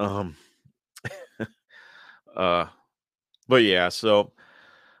 But yeah, so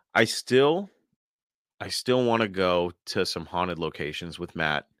I still want to go to some haunted locations with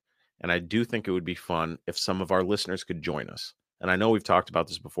Matt, and I do think it would be fun if some of our listeners could join us. And I know we've talked about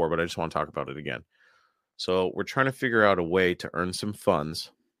this before, but I just want to talk about it again. So we're trying to figure out a way to earn some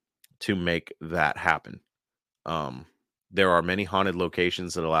funds to make that happen. There are many haunted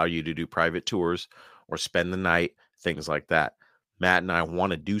locations that allow you to do private tours or spend the night, things like that. Matt and I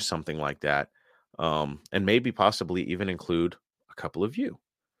want to do something like that, and maybe possibly even include a couple of you.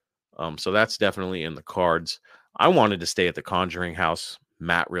 So that's definitely in the cards. I wanted to stay at the Conjuring house.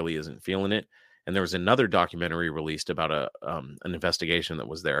 Matt really isn't feeling it. And there was another documentary released about an investigation that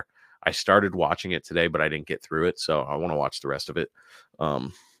was there. I started watching it today, but I didn't get through it, so I want to watch the rest of it.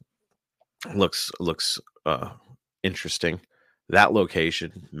 Looks interesting. That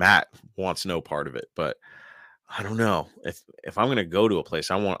location, Matt wants no part of it, but I don't know if I'm going to go to a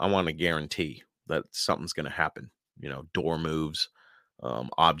place. I want to guarantee that something's going to happen. You know, door moves,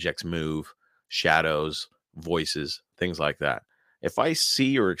 objects move, shadows, voices, things like that. If I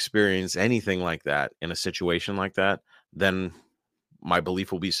see or experience anything like that in a situation like that, then my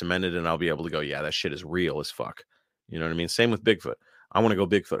belief will be cemented and I'll be able to go, yeah, that shit is real as fuck. You know what I mean? Same with Bigfoot. I want to go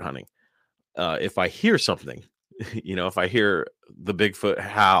Bigfoot hunting. If I hear something, if I hear the Bigfoot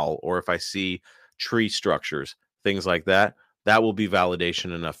howl, or if I see tree structures, things like that, that will be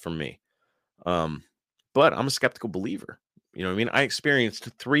validation enough for me. But I'm a skeptical believer. You know what I mean? I experienced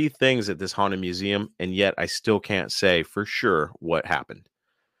 3 things at this haunted museum, and yet I still can't say for sure what happened.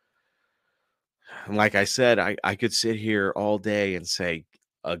 And like I said, I could sit here all day and say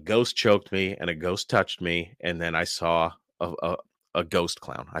a ghost choked me and a ghost touched me, and then I saw a ghost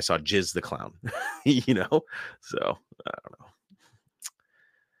clown. I saw Jizz the Clown, So I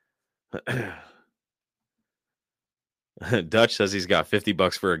don't know. Dutch says he's got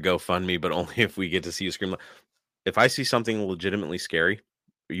 $50 for a GoFundMe, but only if we get to see you scream. If I see something legitimately scary,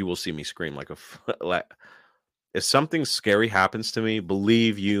 you will see me scream like if something scary happens to me,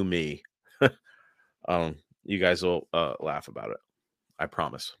 believe you me, you guys will laugh about it. I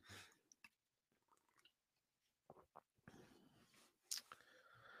promise.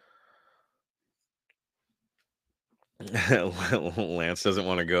 Lance doesn't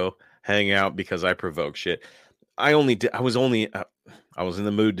want to go hang out because I provoke shit. I was in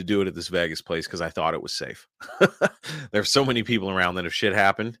the mood to do it at this Vegas place because I thought it was safe. There's so many people around that if shit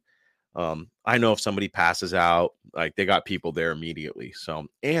happened, I know if somebody passes out, like they got people there immediately. So,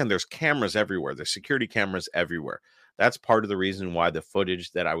 and there's cameras everywhere. There's security cameras everywhere. That's part of the reason why the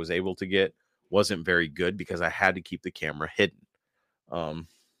footage that I was able to get wasn't very good, because I had to keep the camera hidden.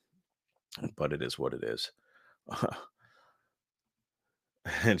 But it is what it is.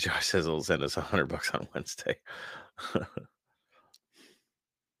 And Josh says he'll send us $100 on Wednesday.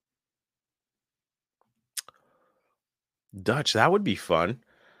 Dutch, that would be fun.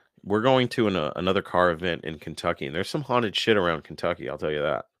 We're going to another car event in Kentucky, and there's some haunted shit around Kentucky. I'll tell you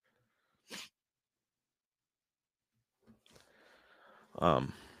that.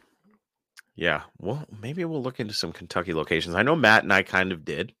 Yeah. Well, maybe we'll look into some Kentucky locations. I know Matt and I kind of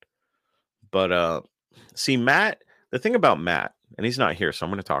did, but see, Matt, the thing about Matt, and he's not here, so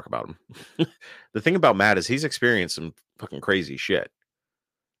I'm going to talk about him. The thing about Matt is he's experienced some fucking crazy shit.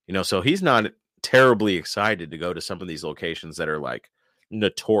 So he's not terribly excited to go to some of these locations that are like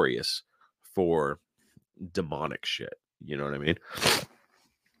notorious for demonic shit. You know what I mean?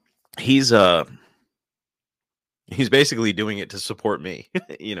 He's he's basically doing it to support me,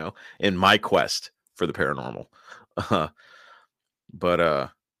 in my quest for the paranormal. Uh,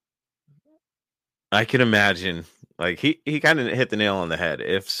 but I can imagine, like, he kind of hit the nail on the head.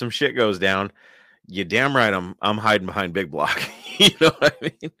 If some shit goes down, you damn right I'm hiding behind Big Block. You know what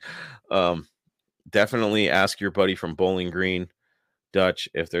I mean? Um, Definitely ask your buddy from Bowling Green, Dutch,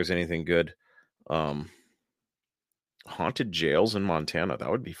 if there's anything good. Um, Haunted jails in Montana, that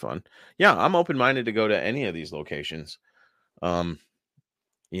would be fun. Yeah, I'm open-minded to go to any of these locations. Um,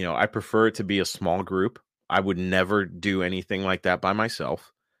 I prefer it to be a small group. I would never do anything like that by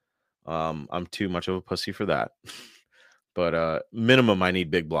myself. I'm too much of a pussy for that. But minimum I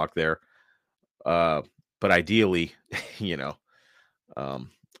need Big Block there. But ideally, you know,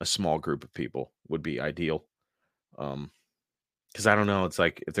 a small group of people would be ideal. Because I don't know, it's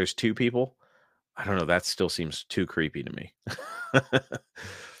like if there's two people, I don't know, that still seems too creepy to me.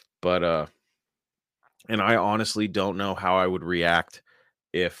 But and I honestly don't know how I would react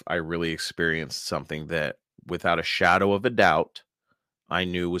if I really experienced something that, without a shadow of a doubt, I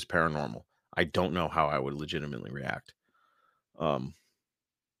knew was paranormal. I don't know how I would legitimately react. When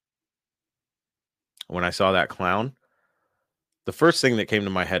I saw that clown, the first thing that came to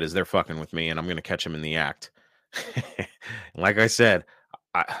my head is they're fucking with me and I'm going to catch them in the act. Like I said,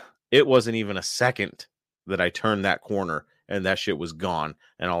 it wasn't even a second that I turned that corner and that shit was gone.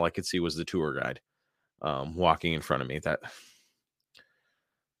 And all I could see was the tour guide walking in front of me. That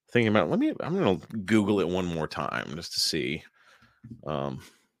thinking about, I'm going to Google it one more time just to see. Let's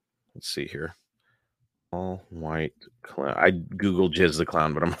see here. All white clown. I Googled Jizz the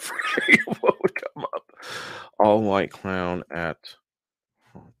Clown, but I'm afraid what would come up. All white clown at.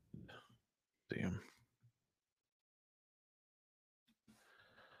 Damn.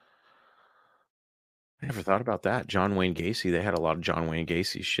 I never thought about that. John Wayne Gacy. They had a lot of John Wayne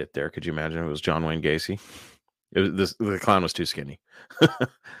Gacy shit there. Could you imagine if it was John Wayne Gacy? The clown was too skinny.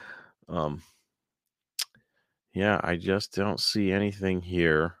 um, yeah, I just don't see anything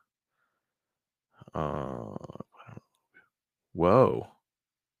here. Whoa.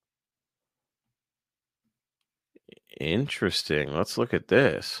 Interesting. Let's look at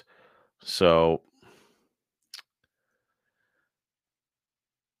this. So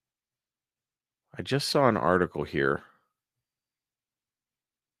I just saw an article here.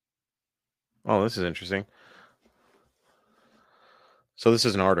 Oh, this is interesting. So this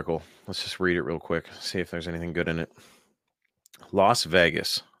is an article. Let's just read it real quick, see if there's anything good in it. Las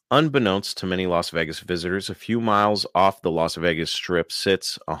Vegas. Unbeknownst to many Las Vegas visitors, a few miles off the Las Vegas Strip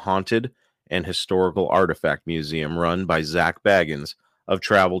sits a haunted and historical artifact museum run by Zach Bagans of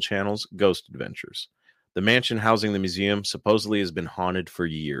Travel Channel's Ghost Adventures. The mansion housing the museum supposedly has been haunted for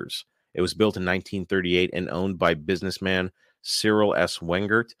years. It was built in 1938 and owned by businessman Cyril S.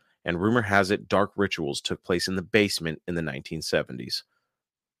 Wengert, and rumor has it dark rituals took place in the basement in the 1970s.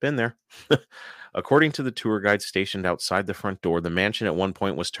 Been there. According to the tour guide stationed outside the front door, the mansion at one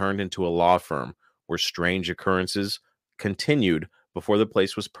point was turned into a law firm where strange occurrences continued before the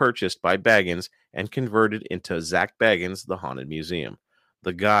place was purchased by Bagans and converted into Zach Bagans, the Haunted Museum.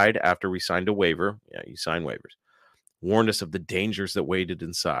 The guide, after we signed a waiver, you sign waivers, warned us of the dangers that waited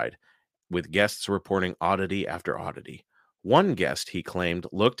inside, with guests reporting oddity after oddity. One guest, he claimed,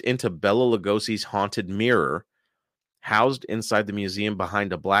 looked into Bela Lugosi's haunted mirror housed inside the museum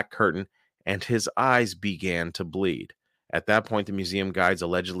behind a black curtain, and his eyes began to bleed. At that point, the museum guides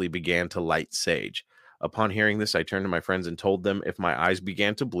allegedly began to light sage. Upon hearing this, I turned to my friends and told them if my eyes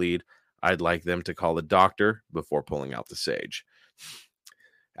began to bleed, I'd like them to call the doctor before pulling out the sage.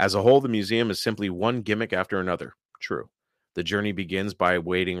 As a whole, the museum is simply one gimmick after another. True. The journey begins by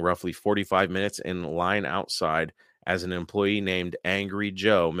waiting roughly 45 minutes in line outside as an employee named Angry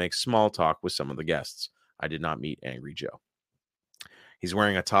Joe makes small talk with some of the guests. I did not meet Angry Joe. He's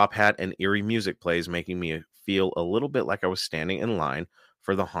wearing a top hat and eerie music plays, making me feel a little bit like I was standing in line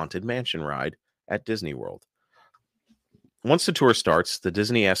for the Haunted Mansion ride at Disney World. Once the tour starts, the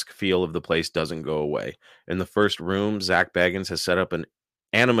Disney-esque feel of the place doesn't go away. In the first room, Zach Bagans has set up an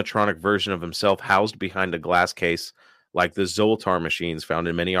animatronic version of himself housed behind a glass case like the Zoltar machines found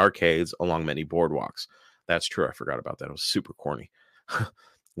in many arcades along many boardwalks. That's true. I forgot about that. It was super corny.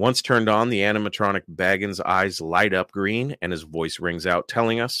 Once turned on, the animatronic Bagans' eyes light up green and his voice rings out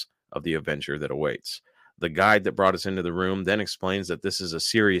telling us, of the adventure that awaits. The guide that brought us into the room then explains that this is a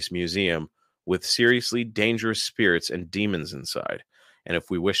serious museum with seriously dangerous spirits and demons inside. And if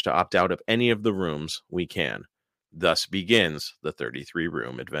we wish to opt out of any of the rooms, we can. Thus begins the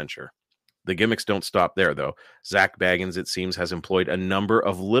 33-room adventure. The gimmicks don't stop there, though. Zach Bagans, it seems, has employed a number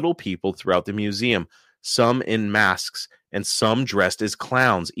of little people throughout the museum, some in masks and some dressed as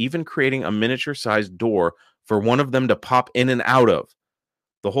clowns, even creating a miniature-sized door for one of them to pop in and out of.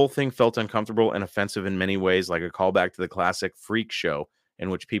 The whole thing felt uncomfortable and offensive in many ways, like a callback to the classic freak show in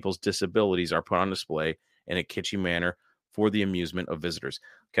which people's disabilities are put on display in a kitschy manner for the amusement of visitors.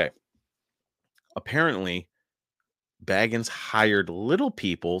 Okay. Apparently, Baggins hired little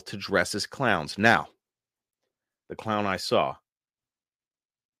people to dress as clowns. Now, the clown I saw,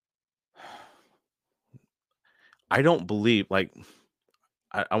 I don't believe, like,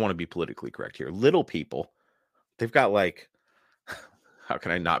 I want to be politically correct here. Little people, they've got like, how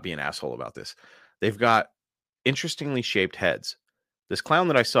can I not be an asshole about this? They've got interestingly shaped heads. This clown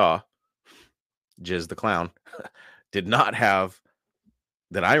that I saw, Jizz the clown, did not have,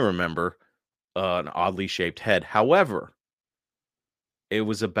 that I remember, an oddly shaped head. However, it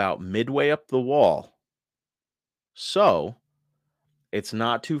was about midway up the wall. So it's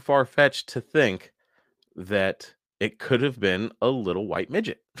not too far-fetched to think that it could have been a little white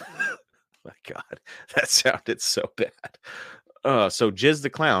midget. My God, that sounded so bad. So Jizz the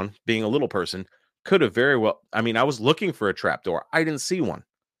clown, being a little person, could have very well. I mean, I was looking for a trapdoor. I didn't see one.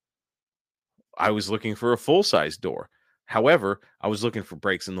 I was looking for a full-size door. However, I was looking for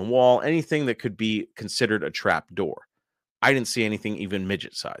breaks in the wall, anything that could be considered a trap door. I didn't see anything even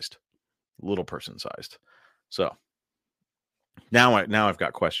midget-sized, little person-sized. So now I've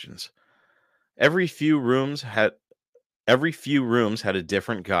got questions. Every few rooms had a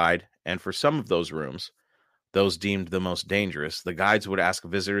different guide, and for some of those rooms, those deemed the most dangerous, the guides would ask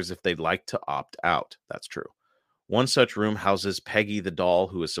visitors if they'd like to opt out. That's true. One such room houses Peggy the doll,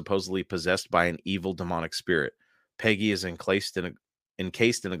 who is supposedly possessed by an evil demonic spirit. Peggy is encased in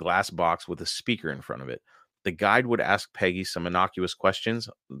a glass box with a speaker in front of it. The guide would ask Peggy some innocuous questions.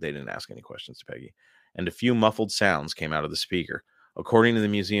 They didn't ask any questions to Peggy. And a few muffled sounds came out of the speaker. According to the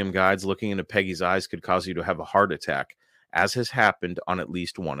museum guides, looking into Peggy's eyes could cause you to have a heart attack, as has happened on at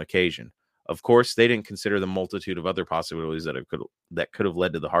least one occasion. Of course, they didn't consider the multitude of other possibilities that could have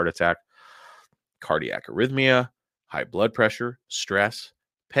led to the heart attack. Cardiac arrhythmia, high blood pressure, stress.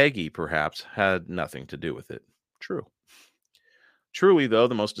 Peggy, perhaps, had nothing to do with it. True. Truly, though,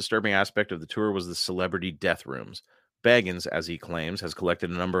 the most disturbing aspect of the tour was the celebrity death rooms. Bagans, as he claims, has collected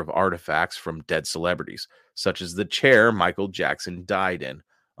a number of artifacts from dead celebrities, such as the chair Michael Jackson died in,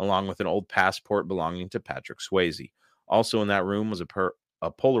 along with an old passport belonging to Patrick Swayze. Also in that room was a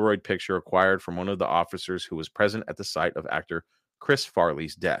Polaroid picture acquired from one of the officers who was present at the site of actor Chris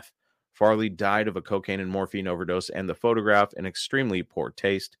Farley's death. Farley died of a cocaine and morphine overdose, and the photograph, in extremely poor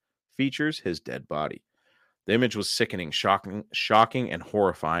taste, features his dead body. The image was sickening, shocking, and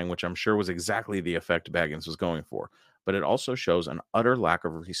horrifying, which I'm sure was exactly the effect Baggins was going for. But it also shows an utter lack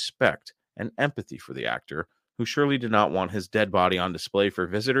of respect and empathy for the actor, who surely did not want his dead body on display for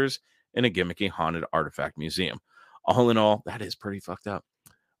visitors in a gimmicky haunted artifact museum. All in all, that is pretty fucked up.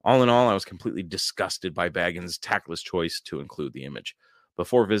 All in all, I was completely disgusted by Baggins' tactless choice to include the image.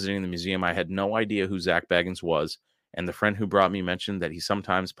 Before visiting the museum, I had no idea who Zach Baggins was, and the friend who brought me mentioned that he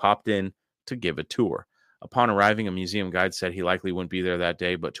sometimes popped in to give a tour. Upon arriving, a museum guide said he likely wouldn't be there that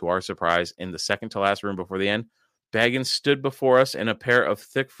day, but to our surprise, in the second to last room before the end, Baggins stood before us in a pair of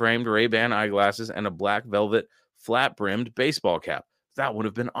thick-framed Ray-Ban eyeglasses and a black velvet flat-brimmed baseball cap. That would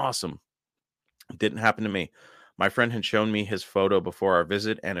have been awesome. It didn't happen to me. My friend had shown me his photo before our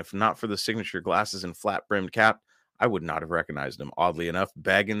visit, and if not for the signature glasses and flat-brimmed cap, I would not have recognized him. Oddly enough,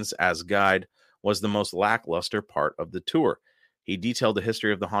 Baggins as guide was the most lackluster part of the tour. He detailed the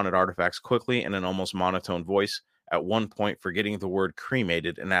history of the haunted artifacts quickly in an almost monotone voice, at one point forgetting the word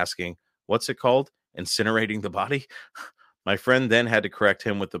cremated and asking, "What's it called? Incinerating the body?" My friend then had to correct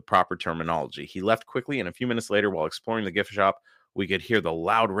him with the proper terminology. He left quickly, and a few minutes later, while exploring the gift shop, we could hear the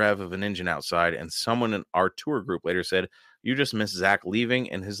loud rev of an engine outside, and someone in our tour group later said, "You just missed Zach leaving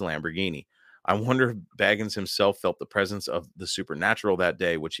in his Lamborghini." I wonder if Baggins himself felt the presence of the supernatural that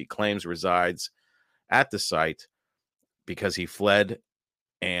day, which he claims resides at the site, because he fled,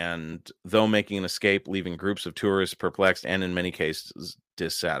 and though making an escape, leaving groups of tourists perplexed and in many cases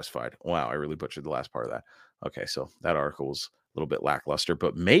dissatisfied. Wow, I really butchered the last part of that. Okay, so that article was a little bit lackluster,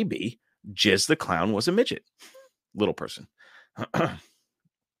 but maybe Jizz the clown was a midget, little person.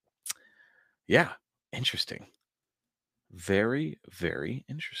 Yeah, interesting. Very, very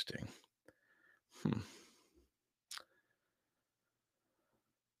interesting.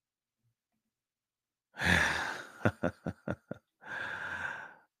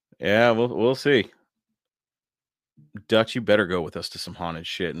 Yeah, we'll see. Dutch, you better go with us to some haunted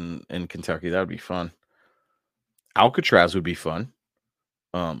shit in Kentucky. That would be fun. Alcatraz would be fun.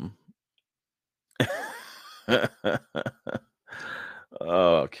 Um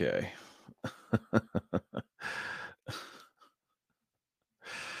okay.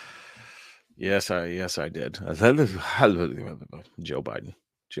 Yes, I did. Joe Biden.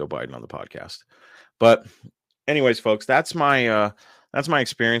 Joe Biden on the podcast. But anyways, folks, that's my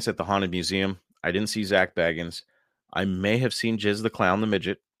experience at the Haunted Museum. I didn't see Zach Bagans. I may have seen Jiz the Clown, the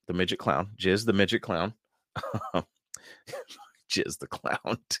midget clown. Jiz the midget clown. Jiz the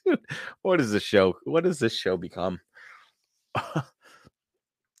clown, dude. What is this show? What does this show become?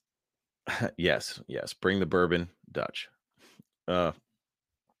 Yes. Bring the bourbon, Dutch. Uh,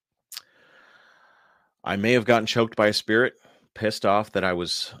 I may have gotten choked by a spirit, pissed off that I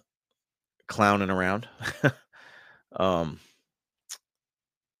was clowning around.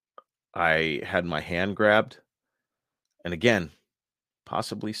 I had my hand grabbed, and again,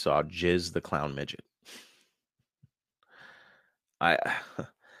 possibly saw Jiz the clown midget. I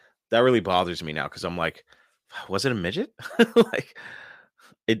that really bothers me now because I'm like, was it a midget? Like,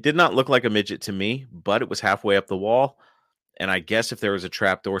 it did not look like a midget to me, but it was halfway up the wall. And I guess if there was a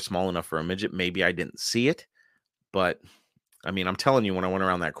trap door small enough for a midget, maybe I didn't see it. But I mean, I'm telling you, when I went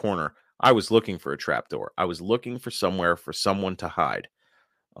around that corner, I was looking for a trap door. I was looking for somewhere for someone to hide.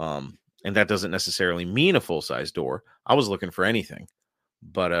 And that doesn't necessarily mean a full size door. I was looking for anything.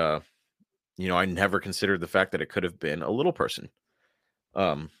 But I never considered the fact that it could have been a little person.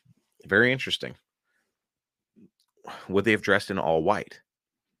 Very interesting. Would they have dressed in all white?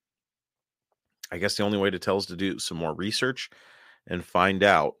 I guess the only way to tell is to do some more research and find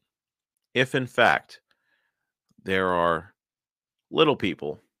out if, in fact, there are little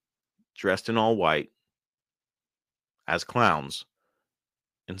people dressed in all white as clowns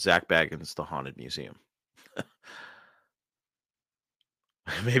in Zach Bagans' The Haunted Museum.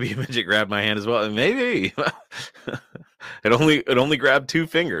 Maybe a midget grabbed my hand as well. Maybe it only grabbed 2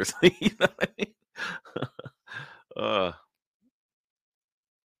 fingers. You know what I mean?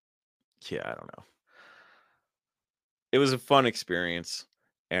 Yeah, I don't know. It was a fun experience,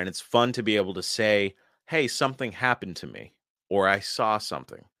 and it's fun to be able to say, hey, something happened to me, or I saw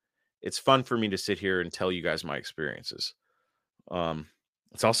something. It's fun for me to sit here and tell you guys my experiences.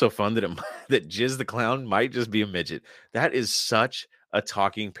 It's also fun that that Jiz the Clown might just be a midget. That is such a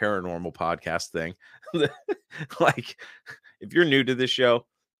talking paranormal podcast thing. Like, if you're new to this show,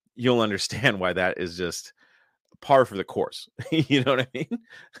 you'll understand why that is just par for the course. You know what I mean?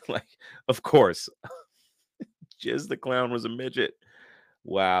 Like, of course, Jiz the Clown was a midget.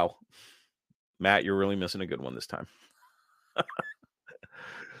 Wow. Matt, you're really missing a good one this time.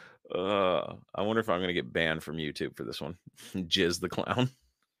 I wonder if I'm going to get banned from YouTube for this one. Jiz the Clown.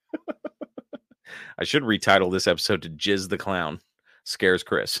 I should retitle this episode to Jiz the Clown Scares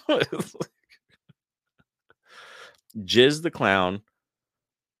Chris. Jiz the Clown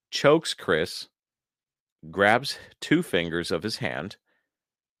chokes Chris, grabs 2 fingers of his hand.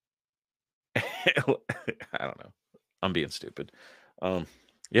 I don't know. I'm being stupid.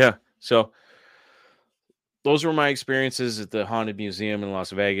 Yeah. So those were my experiences at the Haunted Museum in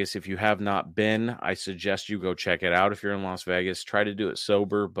Las Vegas. If you have not been, I suggest you go check it out. If you're in Las Vegas, try to do it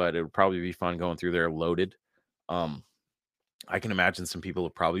sober, but it would probably be fun going through there loaded. I can imagine some people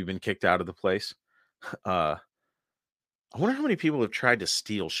have probably been kicked out of the place. I wonder how many people have tried to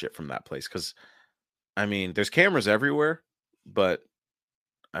steal shit from that place. Because, I mean, there's cameras everywhere, but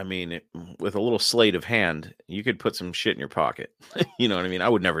I mean, with a little sleight of hand, you could put some shit in your pocket. You know what I mean? I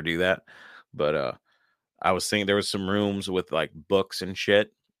would never do that. But I was thinking there was some rooms with like books and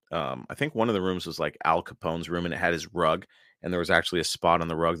shit. I think one of the rooms was like Al Capone's room, and it had his rug. And there was actually a spot on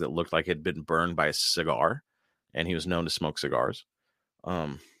the rug that looked like it had been burned by a cigar. And he was known to smoke cigars.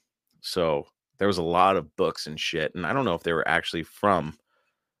 So there was a lot of books and shit. And I don't know if they were actually from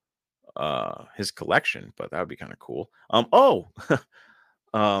his collection, but that would be kind of cool.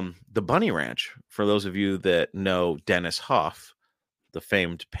 The Bunny Ranch, for those of you that know Dennis Hoff, the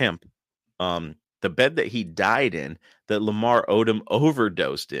famed pimp, the bed that he died in, that Lamar Odom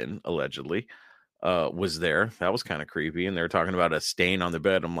overdosed in, allegedly, was there. That was kind of creepy. And they were talking about a stain on the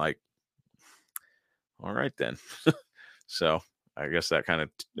bed. I'm like, all right, then. So I guess that kind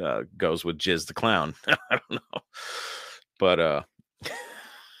of goes with Jiz the Clown. I don't know. But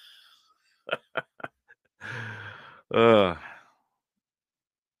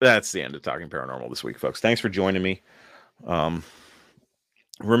that's the end of Talking Paranormal this week, folks. Thanks for joining me.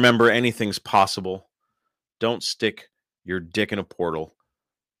 Remember, anything's possible. Don't stick your dick in a portal.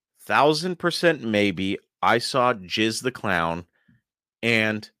 1,000% maybe I saw Jizz the Clown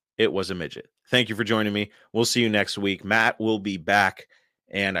and it was a midget. Thank you for joining me. We'll see you next week. Matt will be back,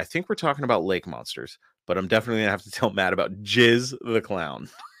 and I think we're talking about lake monsters, but I'm definitely going to have to tell Matt about Jizz the Clown.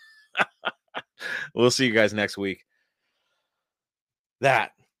 We'll see you guys next week.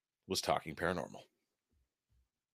 That was Talking Paranormal.